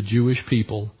history of the Jewish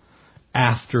people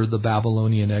after the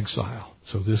Babylonian exile.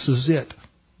 So this is it.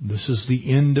 This is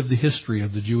the end of the history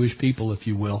of the Jewish people, if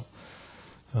you will,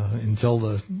 until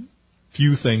the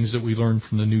few things that we learn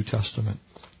from the New Testament.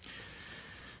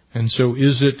 And so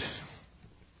is it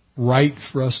right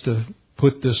for us to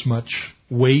put this much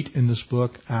weight in this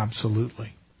book?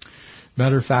 Absolutely.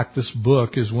 Matter of fact, this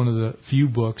book is one of the few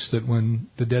books that when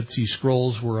the Dead Sea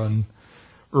Scrolls were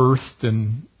unearthed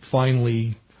and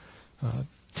finally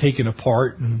taken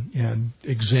apart and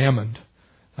examined,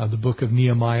 the book of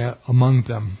Nehemiah among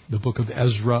them, the book of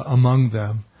Ezra among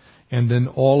them, and then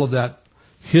all of that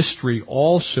history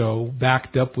also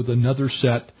backed up with another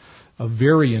set of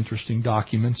very interesting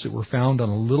documents that were found on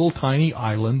a little tiny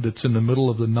island that's in the middle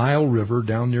of the Nile River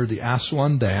down near the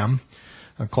Aswan Dam,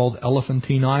 called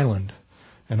Elephantine Island.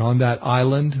 And on that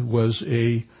island was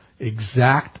a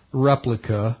exact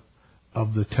replica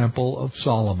of the Temple of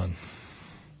Solomon,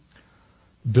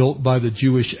 built by the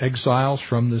Jewish exiles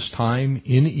from this time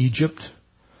in Egypt.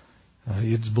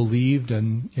 It's believed,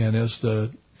 and as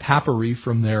the papyri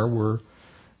from there were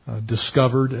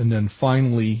discovered and then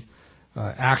finally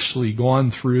actually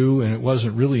gone through, and it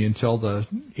wasn't really until the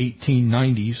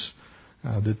 1890s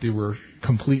that they were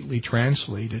completely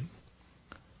translated.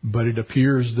 But it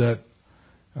appears that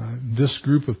this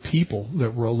group of people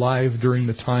that were alive during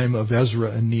the time of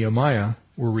Ezra and Nehemiah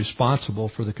were responsible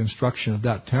for the construction of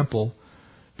that temple,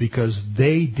 because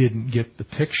they didn't get the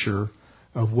picture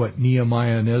of what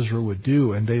Nehemiah and Ezra would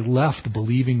do, and they left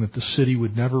believing that the city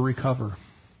would never recover.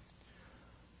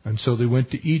 And so they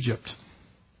went to Egypt.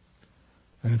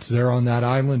 And it's there on that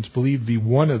island, it's believed to be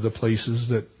one of the places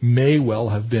that may well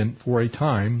have been, for a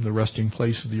time, the resting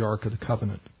place of the Ark of the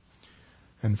Covenant.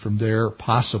 And from there,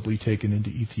 possibly taken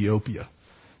into Ethiopia.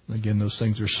 Again, those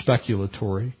things are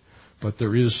speculatory, but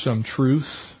there is some truth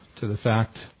to the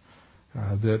fact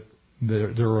that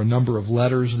there are a number of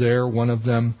letters there. One of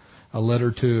them, a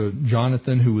letter to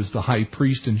Jonathan, who was the high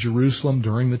priest in Jerusalem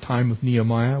during the time of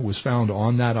Nehemiah, was found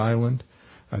on that island,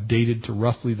 dated to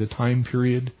roughly the time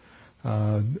period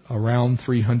around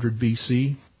 300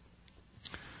 BC.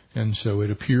 And so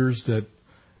it appears that,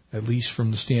 at least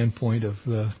from the standpoint of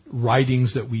the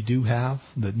writings that we do have,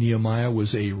 that Nehemiah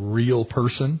was a real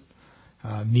person.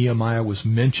 Nehemiah was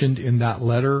mentioned in that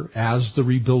letter as the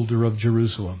rebuilder of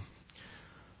Jerusalem.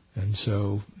 And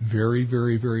so very,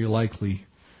 very, very likely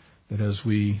that as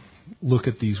we look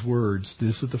at these words,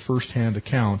 this is the first-hand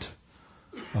account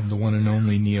of the one and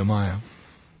only Nehemiah.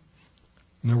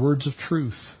 And they're words of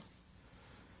truth.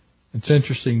 It's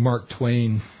interesting, Mark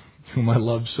Twain, whom I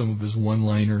love some of his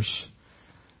one-liners,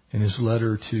 in his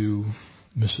letter to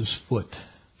Mrs. Foote,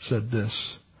 said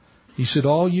this. He said,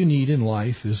 "All you need in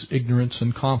life is ignorance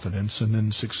and confidence, and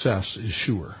then success is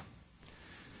sure."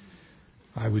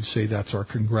 I would say that's our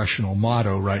congressional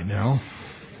motto right now.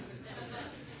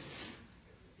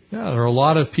 Yeah, there are a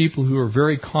lot of people who are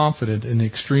very confident in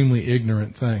extremely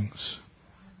ignorant things.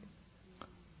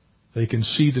 They can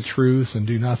see the truth and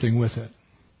do nothing with it.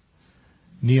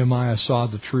 Nehemiah saw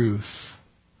the truth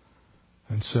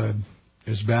and said,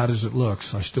 as bad as it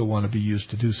looks, I still want to be used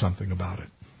to do something about it.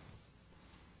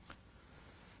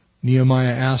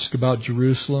 Nehemiah asked about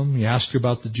Jerusalem. He asked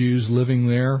about the Jews living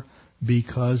there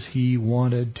because he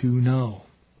wanted to know.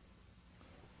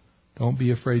 Don't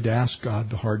be afraid to ask God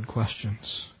the hard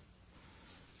questions.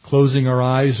 Closing our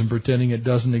eyes and pretending it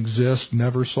doesn't exist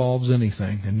never solves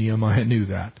anything, and Nehemiah knew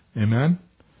that. Amen?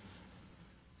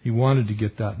 He wanted to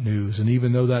get that news, and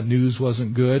even though that news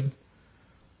wasn't good,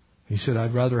 he said,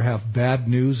 I'd rather have bad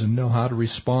news and know how to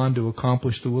respond to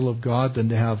accomplish the will of God than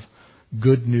to have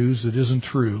good news that isn't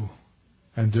true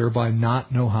and thereby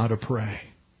not know how to pray,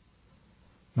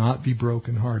 not be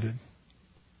brokenhearted.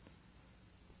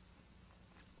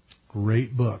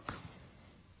 Great book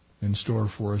in store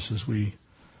for us as we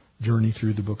journey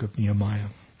through the book of Nehemiah.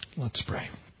 Let's pray.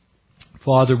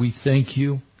 Father, we thank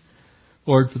you,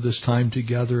 Lord, for this time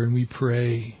together, and we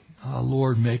pray,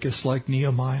 Lord, make us like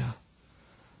Nehemiah.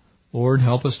 Lord,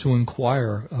 help us to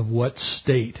inquire of what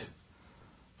state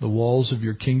the walls of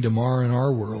your kingdom are in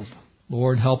our world.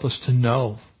 Lord, help us to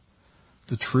know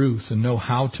the truth and know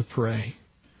how to pray.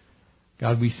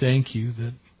 God, we thank you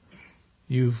that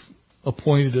you've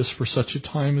appointed us for such a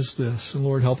time as this. And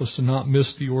Lord, help us to not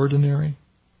miss the ordinary.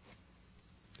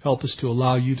 Help us to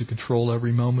allow you to control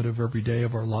every moment of every day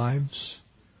of our lives.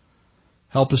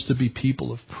 Help us to be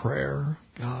people of prayer,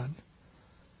 God.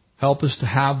 Help us to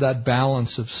have that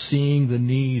balance of seeing the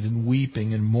need and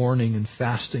weeping and mourning and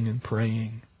fasting and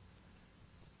praying.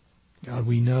 God,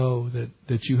 we know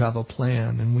that you have a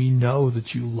plan, and we know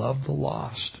that you love the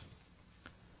lost.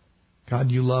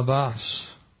 God, you love us,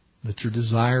 that your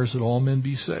desire is that all men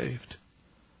be saved,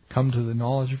 come to the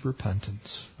knowledge of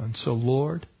repentance. And so,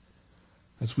 Lord,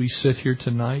 as we sit here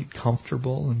tonight,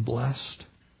 comfortable and blessed,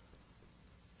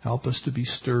 help us to be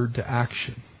stirred to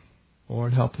action.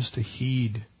 Lord, help us to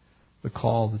heed the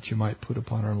call that you might put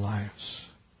upon our lives.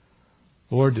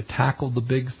 Lord, to tackle the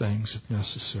big things if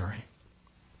necessary.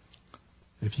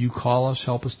 If you call us,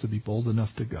 help us to be bold enough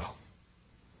to go.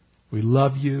 We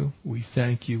love you. We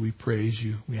thank you. We praise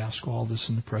you. We ask all this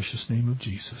in the precious name of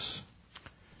Jesus.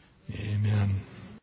 Amen.